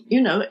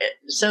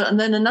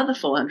then another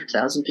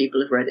 400,000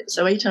 people have read it.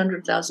 So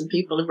 800,000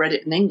 people have read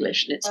it in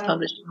English, and it's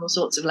published in all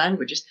sorts of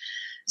languages.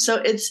 So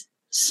it's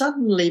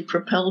suddenly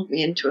propelled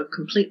me into a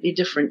completely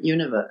different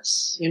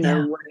universe,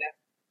 where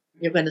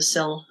you're going to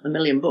sell 1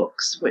 million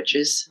books, which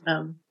is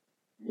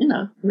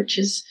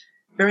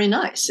very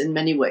nice in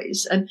many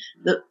ways. And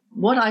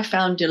what I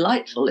found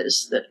delightful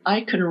is that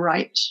I can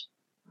write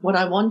what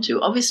I want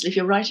to. Obviously, if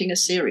you're writing a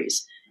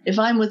series, if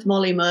I'm with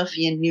Molly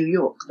Murphy in New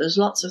York, there's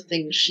lots of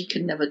things she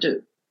can never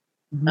do.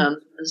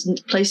 There's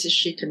places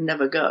she can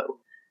never go.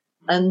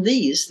 And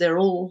they're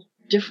all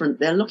different.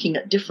 They're looking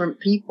at different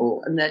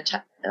people, and they're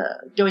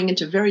going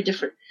into very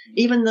different,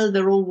 even though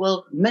they're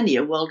all many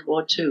are World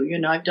War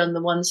II. I've done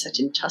the one set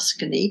in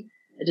Tuscany.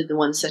 I did the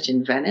one set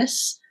in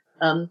Venice.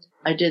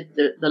 I did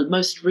the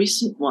most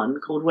recent one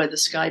called Where the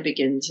Sky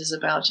Begins, is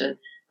about a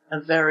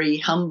very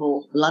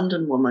humble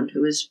London woman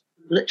who is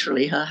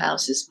literally, her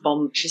house is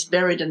bombed. She's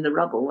buried in the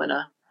rubble when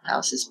her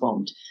house is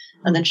bombed.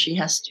 And then she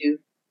has to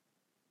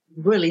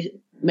really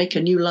make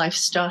a new life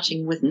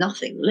starting with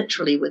nothing,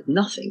 literally with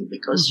nothing,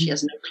 because she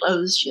has no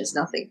clothes, she has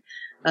nothing.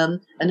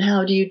 And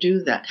how do you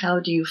do that? How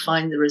do you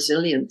find the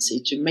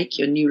resiliency to make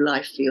your new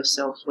life for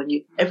yourself when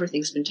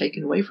everything's been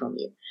taken away from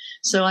you?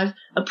 So I've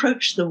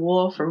approached the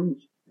war from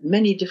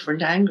many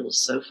different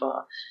angles so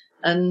far.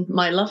 And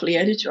my lovely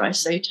editor, I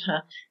say to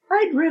her,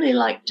 I'd really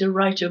like to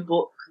write a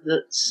book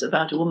that's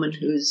about a woman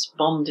who's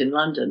bombed in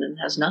London and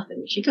has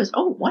nothing. She goes,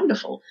 oh,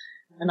 wonderful.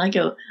 And I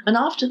go, and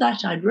after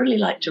that, I'd really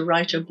like to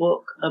write a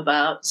book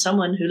about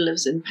someone who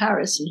lives in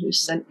Paris and who's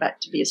sent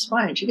back to be a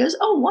spy. And she goes,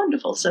 oh,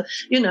 wonderful. So,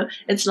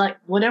 it's like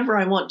whatever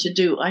I want to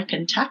do, I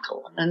can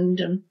tackle.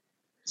 And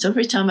so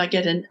every time I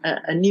get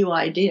a new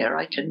idea,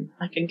 I can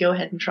go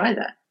ahead and try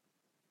that.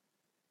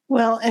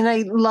 Well, and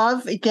I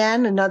love,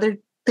 again, another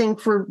thing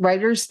for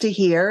writers to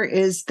hear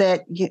is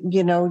that,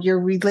 your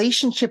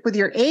relationship with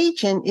your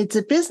agent, it's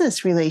a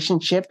business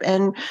relationship,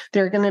 and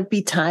there are going to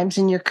be times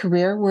in your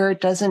career where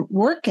it doesn't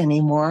work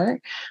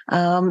anymore.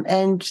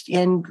 And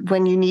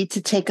when you need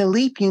to take a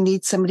leap, you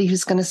need somebody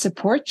who's going to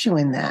support you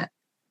in that.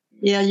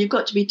 Yeah, you've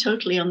got to be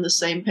totally on the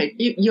same page.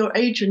 Your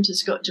agent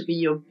has got to be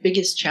your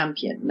biggest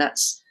champion.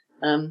 That's,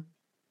 and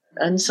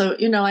so,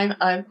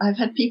 I've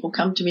had people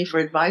come to me for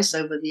advice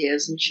over the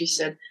years, and she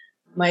said,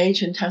 my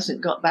agent hasn't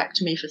got back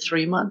to me for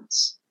 3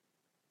 months.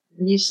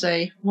 And you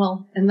say,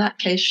 well, in that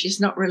case, she's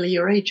not really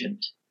your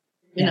agent.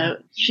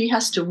 She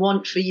has to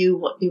want for you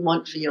what you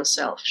want for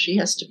yourself. She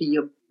has to be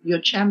your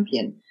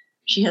champion.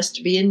 She has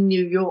to be in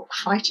New York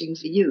fighting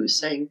for you,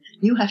 saying,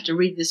 you have to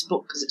read this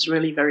book because it's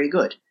really very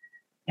good.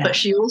 Yeah. But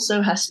she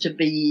also has to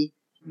be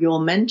your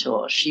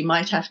mentor. She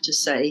might have to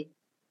say,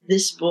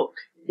 this book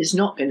is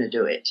not going to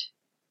do it.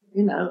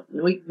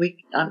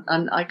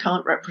 I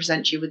can't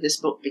represent you with this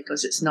book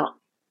because it's not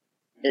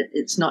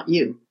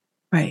you.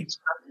 Right.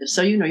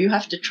 So, you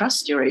have to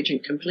trust your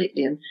agent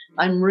completely. And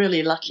I'm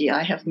really lucky.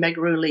 I have Meg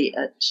Rowley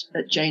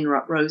at Jane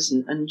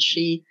Rosen, and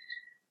she,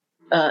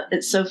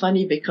 it's so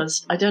funny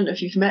because I don't know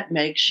if you've met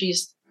Meg.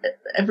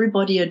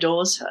 Everybody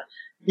adores her.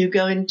 You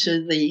go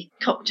into the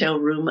cocktail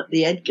room at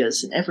the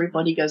Edgars and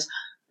everybody goes,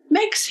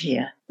 Meg's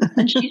here.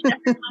 And she's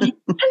everybody,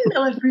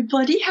 hello,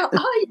 everybody. How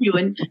are you?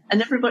 And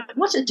everybody,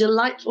 what a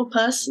delightful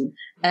person.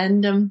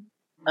 And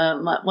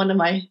one of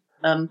my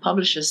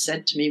publishers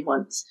said to me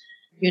once,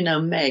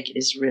 Meg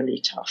is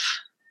really tough.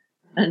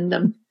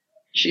 And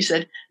she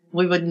said,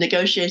 we were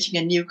negotiating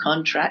a new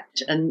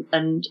contract and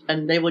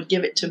they would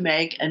give it to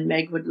Meg, and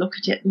Meg would look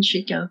at it and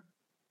she'd go,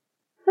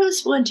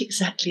 those weren't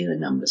exactly the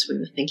numbers we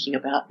were thinking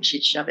about. And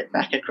she'd shove it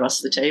back across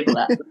the table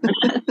at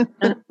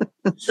them.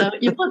 So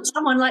you want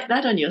someone like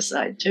that on your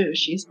side too.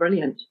 She's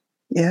brilliant.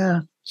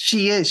 Yeah.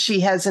 She is. She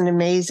has an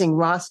amazing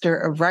roster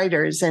of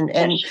writers, and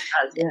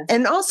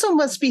and also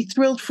must be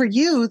thrilled for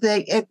you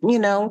that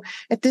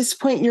at this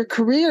point in your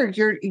career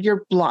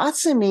you're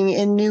blossoming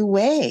in new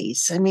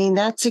ways. I mean,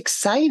 that's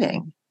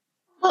exciting.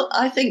 Well,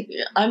 I think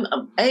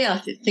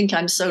I think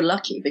I'm so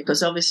lucky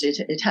because obviously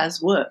it has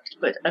worked.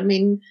 But I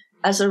mean,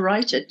 as a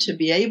writer, to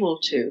be able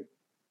to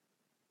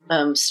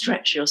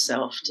stretch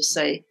yourself to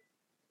say,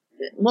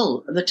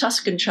 well, The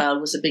Tuscan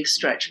Child was a big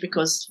stretch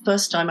because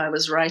first time I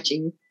was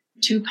writing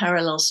 2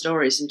 parallel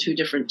stories in 2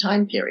 different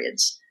time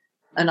periods.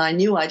 And I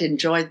knew I'd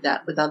enjoyed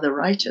that with other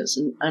writers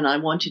and I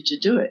wanted to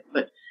do it,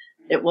 but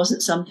it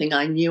wasn't something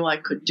I knew I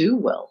could do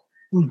well.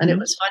 Mm-hmm. And it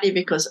was funny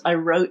because I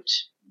wrote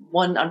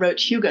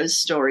Hugo's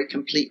story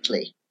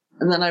completely.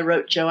 And then I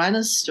wrote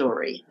Joanna's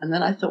story. And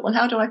then I thought, well,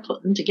 how do I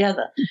put them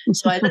together?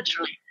 So I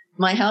literally,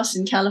 my house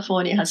in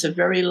California has a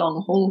very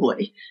long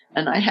hallway.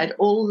 And I had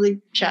all the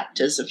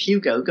chapters of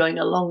Hugo going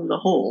along the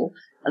hall.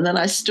 And then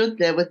I stood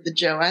there with the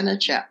Joanna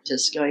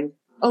chapters going,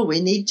 oh, we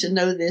need to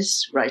know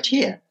this right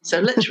here. So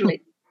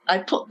literally, I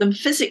put them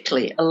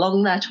physically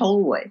along that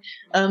hallway.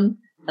 And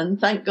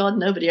thank God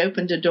nobody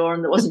opened a door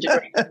and there wasn't a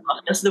great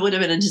because there would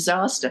have been a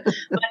disaster.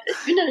 But,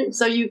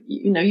 so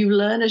you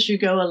learn as you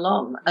go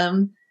along.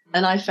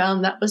 And I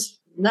found that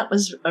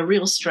was a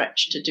real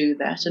stretch to do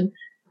that. And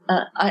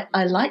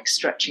I like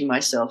stretching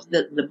myself.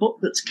 The book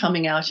that's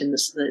coming out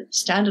the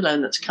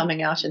standalone that's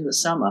coming out in the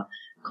summer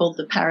called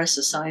The Paris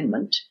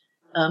Assignment.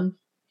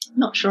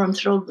 Not sure I'm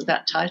thrilled with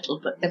that title,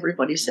 but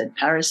everybody said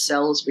Paris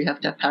sells. We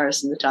have to have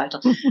Paris in the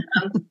title.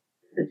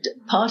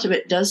 Part of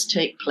it does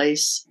take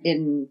place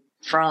in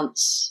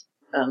France,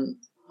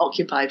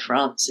 occupied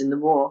France in the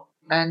war.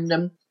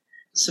 And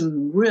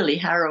some really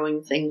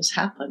harrowing things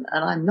happen.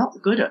 And I'm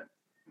not good at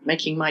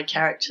making my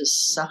characters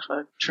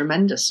suffer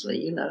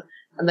tremendously,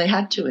 and they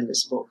had to in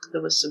this book.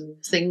 There were some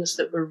things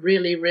that were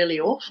really, really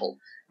awful.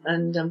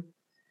 And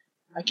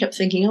I kept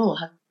thinking,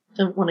 I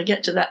don't want to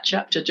get to that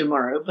chapter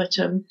tomorrow. But,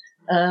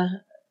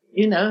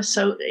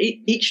 so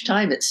each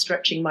time it's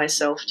stretching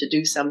myself to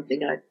do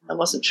something I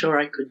wasn't sure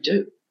I could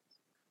do.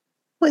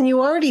 Well,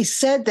 you already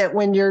said that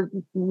when you're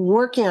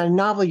working on a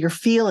novel, you're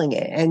feeling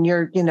it and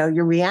you're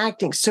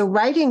reacting. So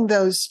writing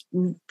those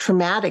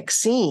traumatic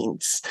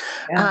scenes,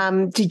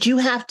 did you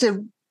have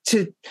to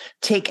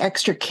take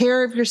extra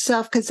care of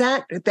yourself? Because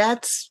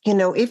that's,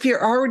 if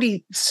you're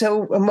already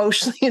so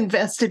emotionally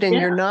invested in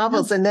your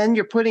novels and then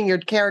you're putting your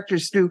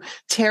characters through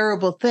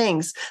terrible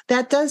things,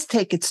 that does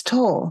take its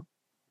toll.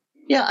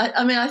 Yeah,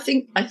 I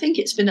think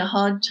it's been a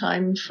hard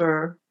time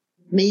for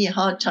me, a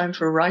hard time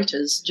for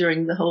writers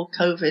during the whole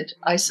COVID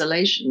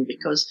isolation,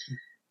 because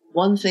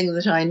one thing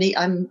that I need,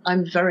 I'm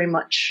very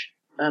much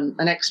an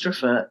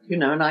extrovert,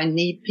 and I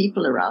need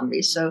people around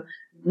me. So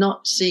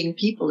not seeing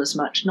people as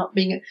much, not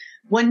being,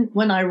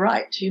 when I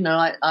write,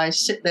 I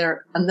sit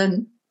there and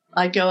then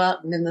I go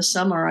out, and in the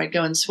summer I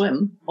go and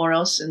swim, or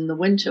else in the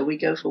winter we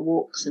go for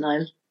walks and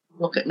I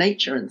look at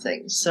nature and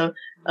things. So,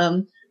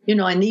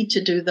 I need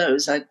to do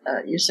those.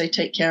 You say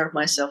take care of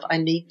myself. I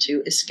need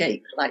to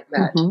escape like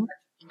that. Mm-hmm.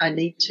 I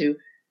need to,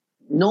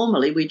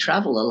 normally we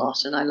travel a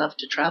lot and I love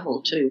to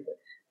travel too.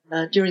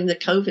 But during the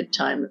COVID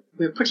time,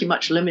 we were pretty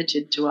much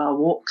limited to our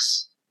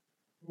walks,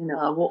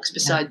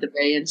 beside the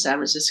bay in San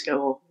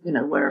Francisco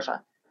or,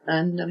 wherever.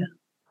 And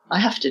I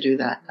have to do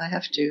that. I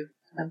have to,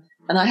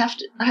 and I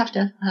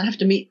have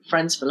to meet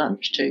friends for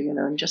lunch too,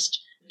 and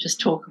just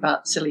talk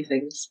about silly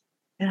things.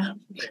 Yeah.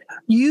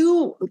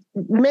 You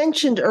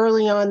mentioned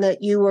early on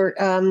that you were,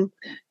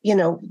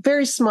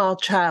 very small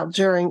child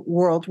during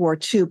World War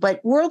II,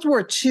 but World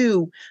War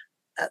II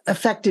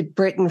affected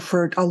Britain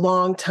for a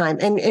long time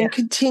and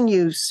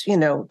continues,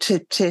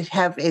 to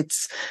have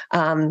its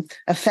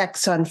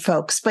effects on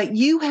folks. But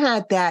you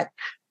had that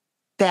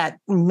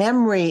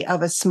memory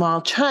of a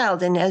small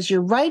child. And as you're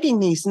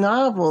writing these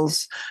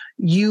novels,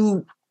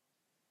 you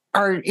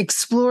are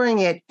exploring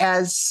it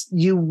as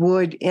you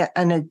would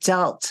an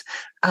adult.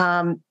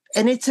 And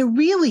it's a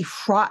really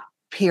fraught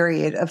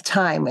period of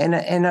time and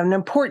an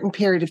important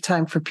period of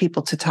time for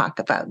people to talk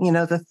about,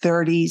 the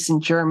 30s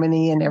and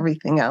Germany and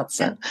everything else.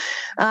 Yeah.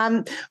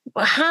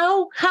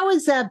 How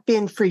has that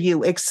been for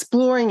you,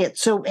 exploring it?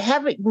 So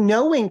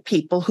knowing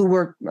people who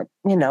were,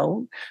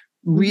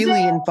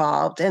 really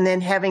involved and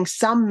then having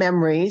some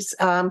memories,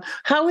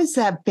 how has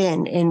that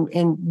been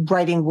in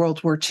writing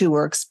World War II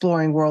or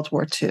exploring World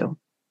War II?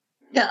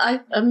 Yeah,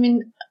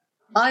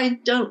 I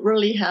don't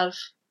really have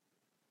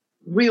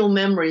real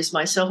memories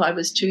myself. I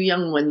was too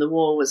young when the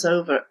war was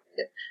over.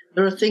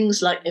 There are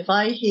things like if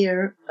I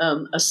hear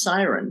a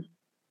siren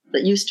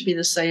that used to be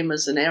the same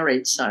as an air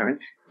raid siren,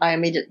 I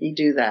immediately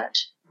do that.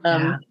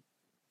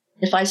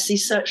 If I see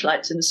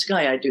searchlights in the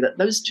sky, I do that.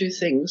 Those two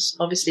things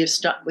obviously have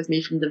stuck with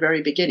me from the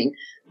very beginning.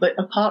 But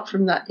apart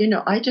from that,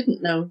 I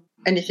didn't know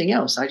anything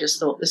else. I just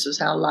thought this was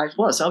how life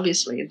was,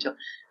 obviously, until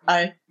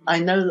I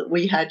know that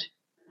we had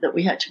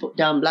to put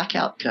down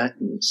blackout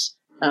curtains,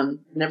 and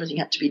everything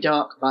had to be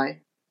dark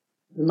by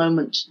the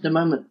moment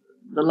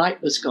the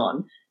light was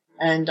gone.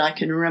 And I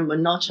can remember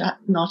not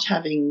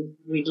having,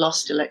 we'd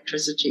lost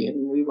electricity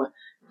and we were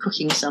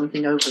cooking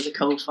something over the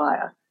coal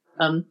fire.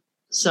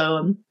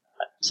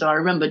 So I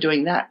remember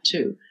doing that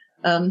too.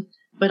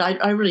 But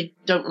I really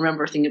don't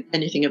remember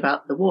anything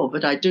about the war,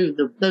 but I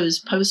do those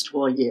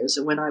post-war years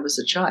and when I was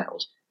a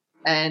child.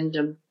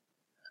 And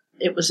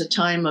it was a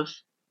time of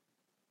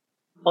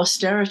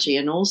austerity.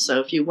 And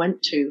also if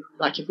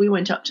we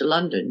went up to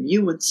London,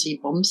 you would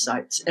see bomb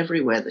sites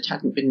everywhere that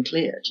hadn't been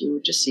cleared. You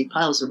would just see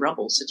piles of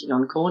rubble sitting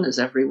on corners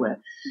everywhere.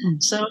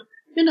 Mm. So,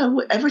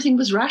 everything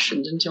was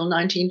rationed until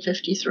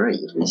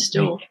 1953.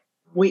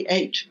 We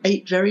ate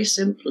very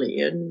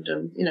simply and,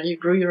 you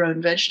grew your own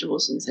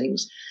vegetables and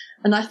things.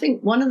 And I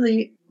think one of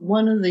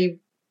the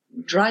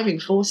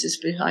driving forces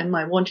behind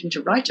my wanting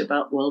to write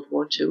about World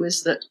War II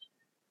is that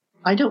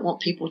I don't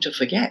want people to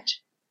forget.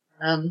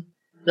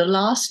 the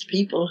last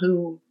people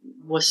who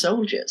were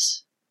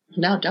soldiers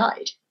now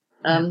died.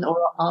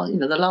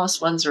 The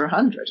last ones are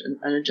 100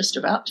 and are just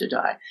about to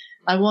die.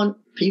 I want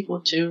people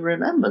to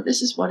remember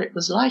this is what it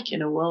was like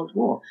in a world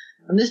war.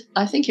 And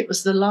I think it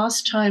was the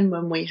last time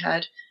when we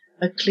had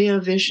a clear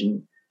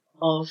vision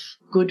of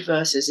good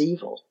versus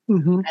evil.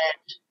 Mm-hmm. And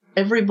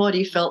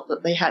everybody felt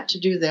that they had to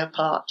do their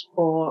part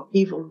or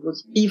evil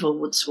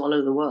would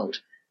swallow the world.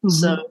 Mm-hmm.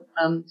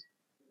 So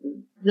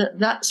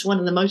that's one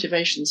of the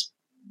motivations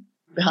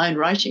behind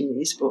writing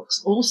these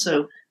books.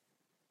 Also,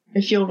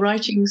 if you're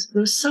writing,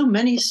 there's so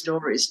many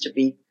stories to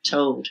be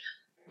told.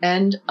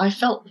 And I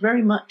felt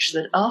very much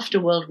that after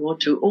World War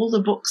II, all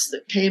the books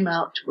that came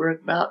out were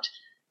about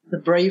the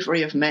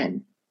bravery of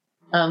men.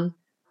 I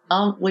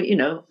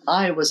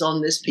was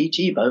on this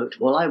PT boat.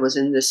 Well, I was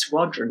in this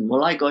squadron.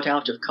 Well, I got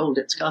out of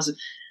Colditz Castle.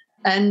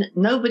 And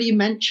nobody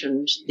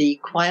mentioned the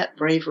quiet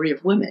bravery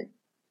of women.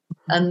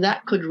 And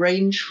that could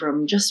range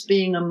from just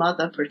being a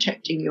mother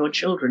protecting your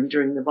children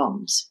during the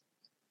bombs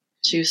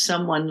to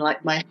someone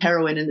like my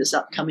heroine in this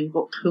upcoming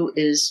book who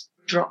is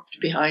dropped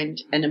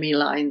behind enemy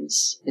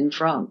lines in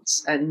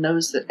France and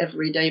knows that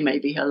every day may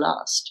be her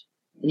last,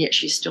 and yet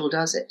she still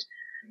does it.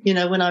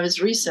 When I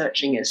was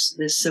researching this,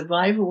 the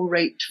survival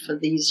rate for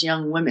these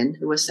young women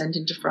who were sent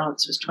into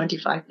France was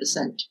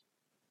 25%.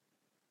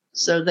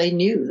 So they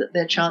knew that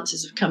their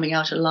chances of coming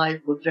out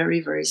alive were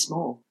very, very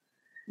small.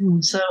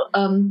 Mm. So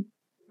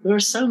there are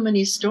so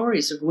many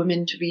stories of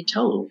women to be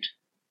told.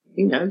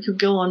 It could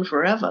go on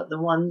forever. The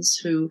ones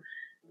who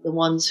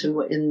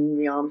were in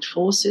the armed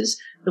forces,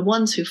 the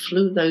ones who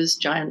flew those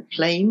giant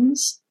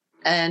planes,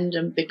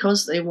 and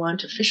because they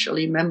weren't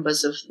officially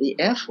members of the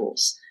Air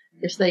Force,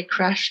 if they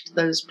crashed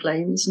those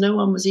planes, no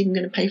one was even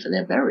going to pay for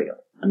their burial.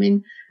 I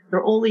mean, there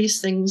are all these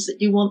things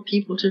that you want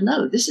people to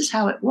know. This is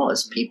how it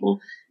was. People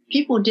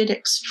did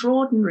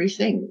extraordinary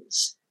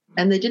things,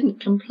 and they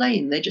didn't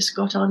complain. They just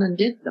got on and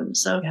did them.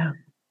 So yeah.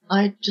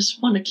 I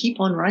just want to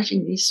keep on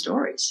writing these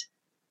stories.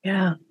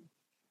 Yeah.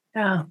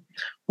 Yeah.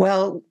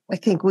 Well, I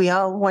think we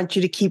all want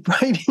you to keep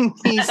writing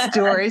these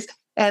stories.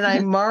 And I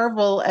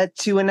marvel at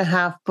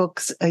 2.5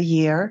 books a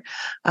year.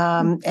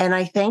 And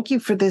I thank you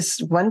for this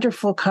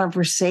wonderful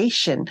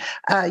conversation.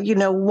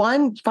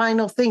 One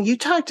final thing, you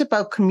talked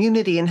about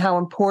community and how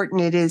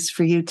important it is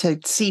for you to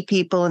see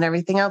people and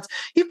everything else.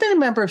 You've been a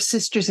member of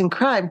Sisters in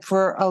Crime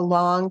for a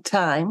long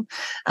time.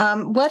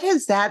 What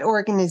has that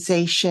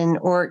organization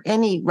or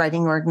any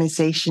writing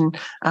organization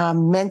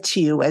meant to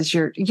you as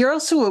you're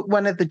also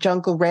one of the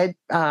Jungle Red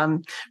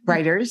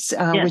writers,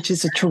 yes. Which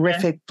is a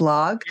terrific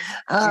blog.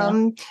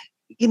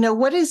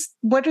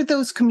 What do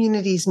those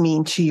communities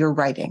mean to your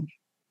writing?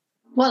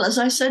 Well, as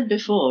I said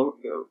before,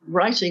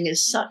 writing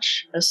is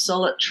such a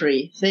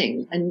solitary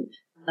thing, and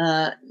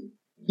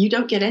you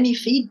don't get any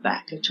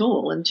feedback at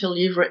all until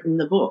you've written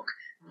the book.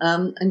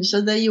 And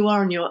so there you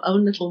are in your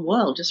own little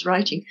world, just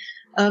writing.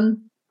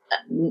 When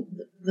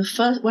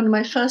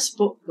my first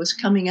book was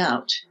coming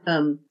out,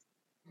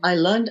 I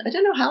don't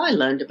know how I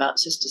learned about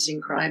Sisters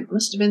in Crime. It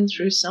must have been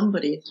through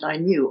somebody that I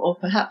knew, or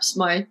perhaps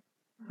my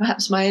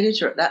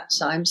editor at that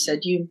time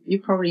said, you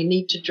probably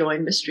need to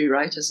join Mystery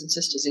Writers and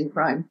Sisters in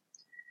Crime.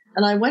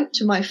 And I went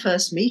to my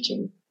first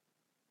meeting,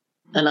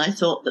 and I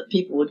thought that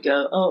people would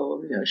go,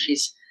 oh,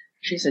 she's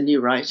a new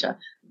writer,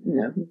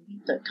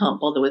 that can't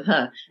bother with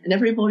her. And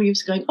everybody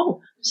was going, oh,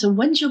 so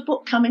when's your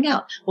book coming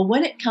out? Well,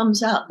 when it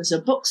comes out, there's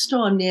a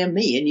bookstore near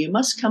me, and you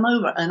must come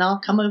over, and I'll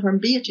come over and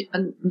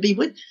be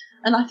with.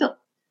 And I thought,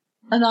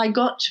 and I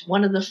got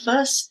one of the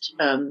first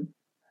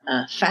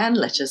fan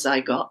letters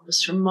I got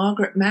was from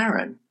Margaret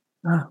Maron.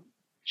 Oh.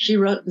 She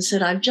wrote and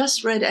said, I've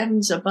just read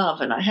Heavens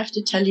Above, and I have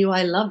to tell you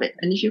I love it.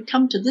 And if you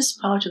come to this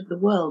part of the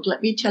world,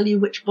 let me tell you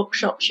which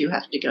bookshops you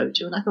have to go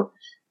to. And I thought,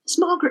 it's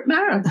Margaret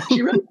Maron.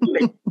 She wrote to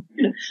me.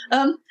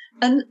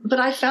 But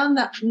I found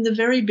that from the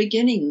very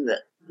beginning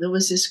that there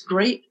was this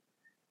great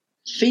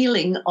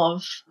feeling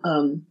of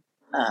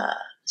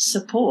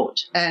support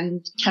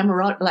and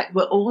camaraderie, like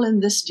we're all in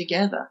this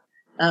together.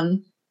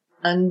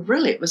 And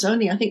really, it was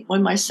only, I think,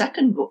 when my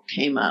second book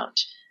came out,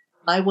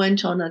 I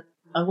went on a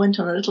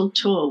little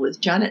tour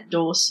with Janet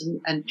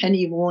Dawson and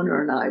Penny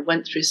Warner, and I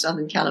went through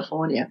Southern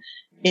California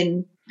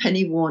in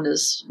Penny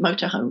Warner's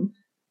motorhome,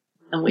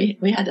 and we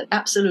had an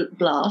absolute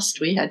blast.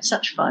 We had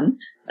such fun,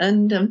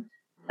 and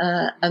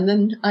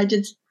then I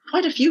did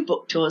quite a few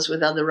book tours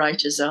with other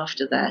writers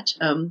after that.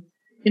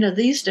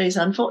 These days,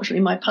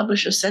 unfortunately, my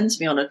publisher sends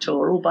me on a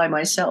tour all by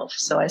myself,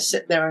 so I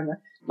sit there in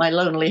my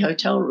lonely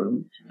hotel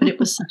room. But it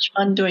was such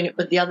fun doing it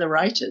with the other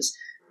writers.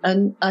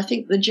 And I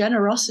think the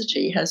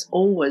generosity has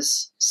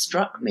always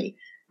struck me.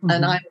 Mm-hmm.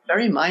 And I'm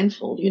very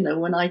mindful,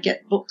 when I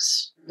get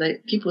books,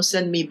 people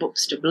send me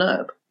books to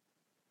blurb.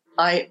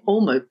 I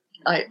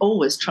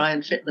always try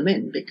and fit them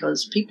in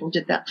because people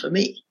did that for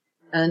me.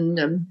 And,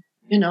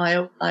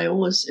 I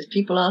always, if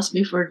people ask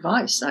me for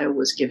advice, I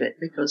always give it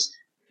because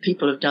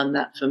people have done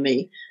that for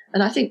me.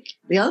 And I think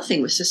the other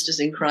thing with Sisters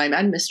in Crime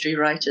and Mystery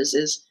Writers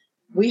is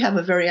we have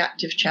a very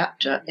active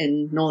chapter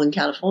in Northern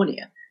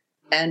California,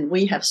 and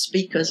we have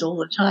speakers all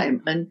the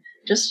time, and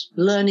just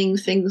learning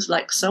things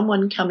like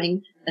someone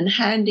coming and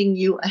handing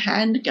you a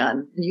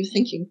handgun, and you're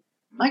thinking,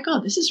 my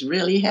God, this is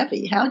really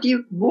heavy. How do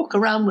you walk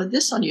around with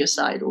this on your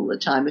side all the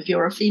time? If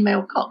you're a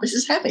female cop, this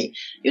is heavy.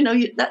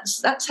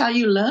 That's how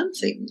you learn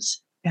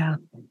things. Yeah.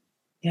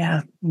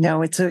 Yeah.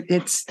 No,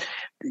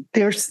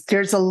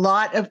 there's a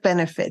lot of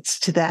benefits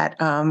to that.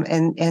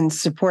 And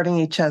supporting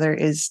each other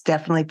is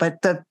definitely,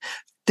 but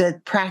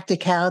the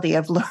practicality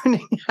of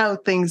learning how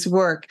things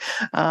work.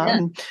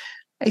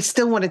 I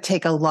still want to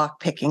take a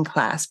lock picking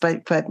class,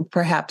 but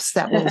perhaps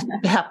that will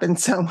happen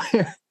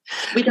somewhere.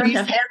 We don't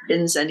have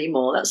hairpins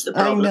anymore. That's the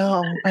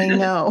problem. I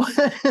know.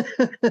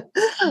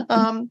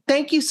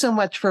 Thank you so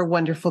much for a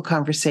wonderful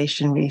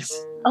conversation, Rhys.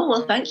 Oh,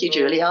 well, thank you,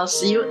 Julie. I'll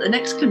see you at the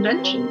next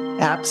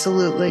convention.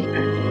 Absolutely. All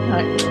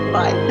right.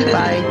 Bye.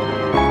 Bye.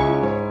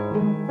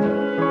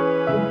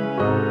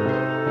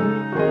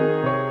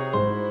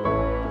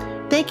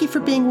 Thank you for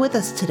being with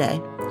us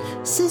today.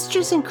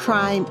 Sisters in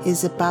Crime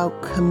is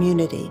about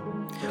community.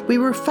 We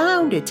were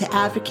founded to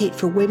advocate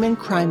for women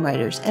crime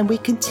writers, and we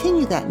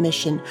continue that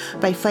mission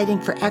by fighting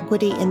for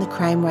equity in the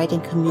crime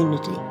writing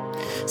community.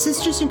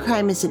 Sisters in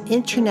Crime is an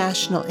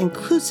international,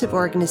 inclusive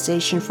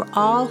organization for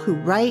all who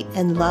write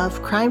and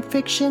love crime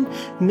fiction,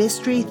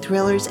 mystery,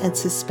 thrillers, and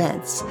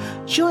suspense.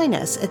 Join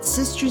us at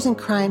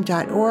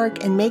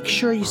sistersandcrime.org and make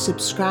sure you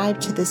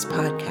subscribe to this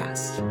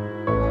podcast.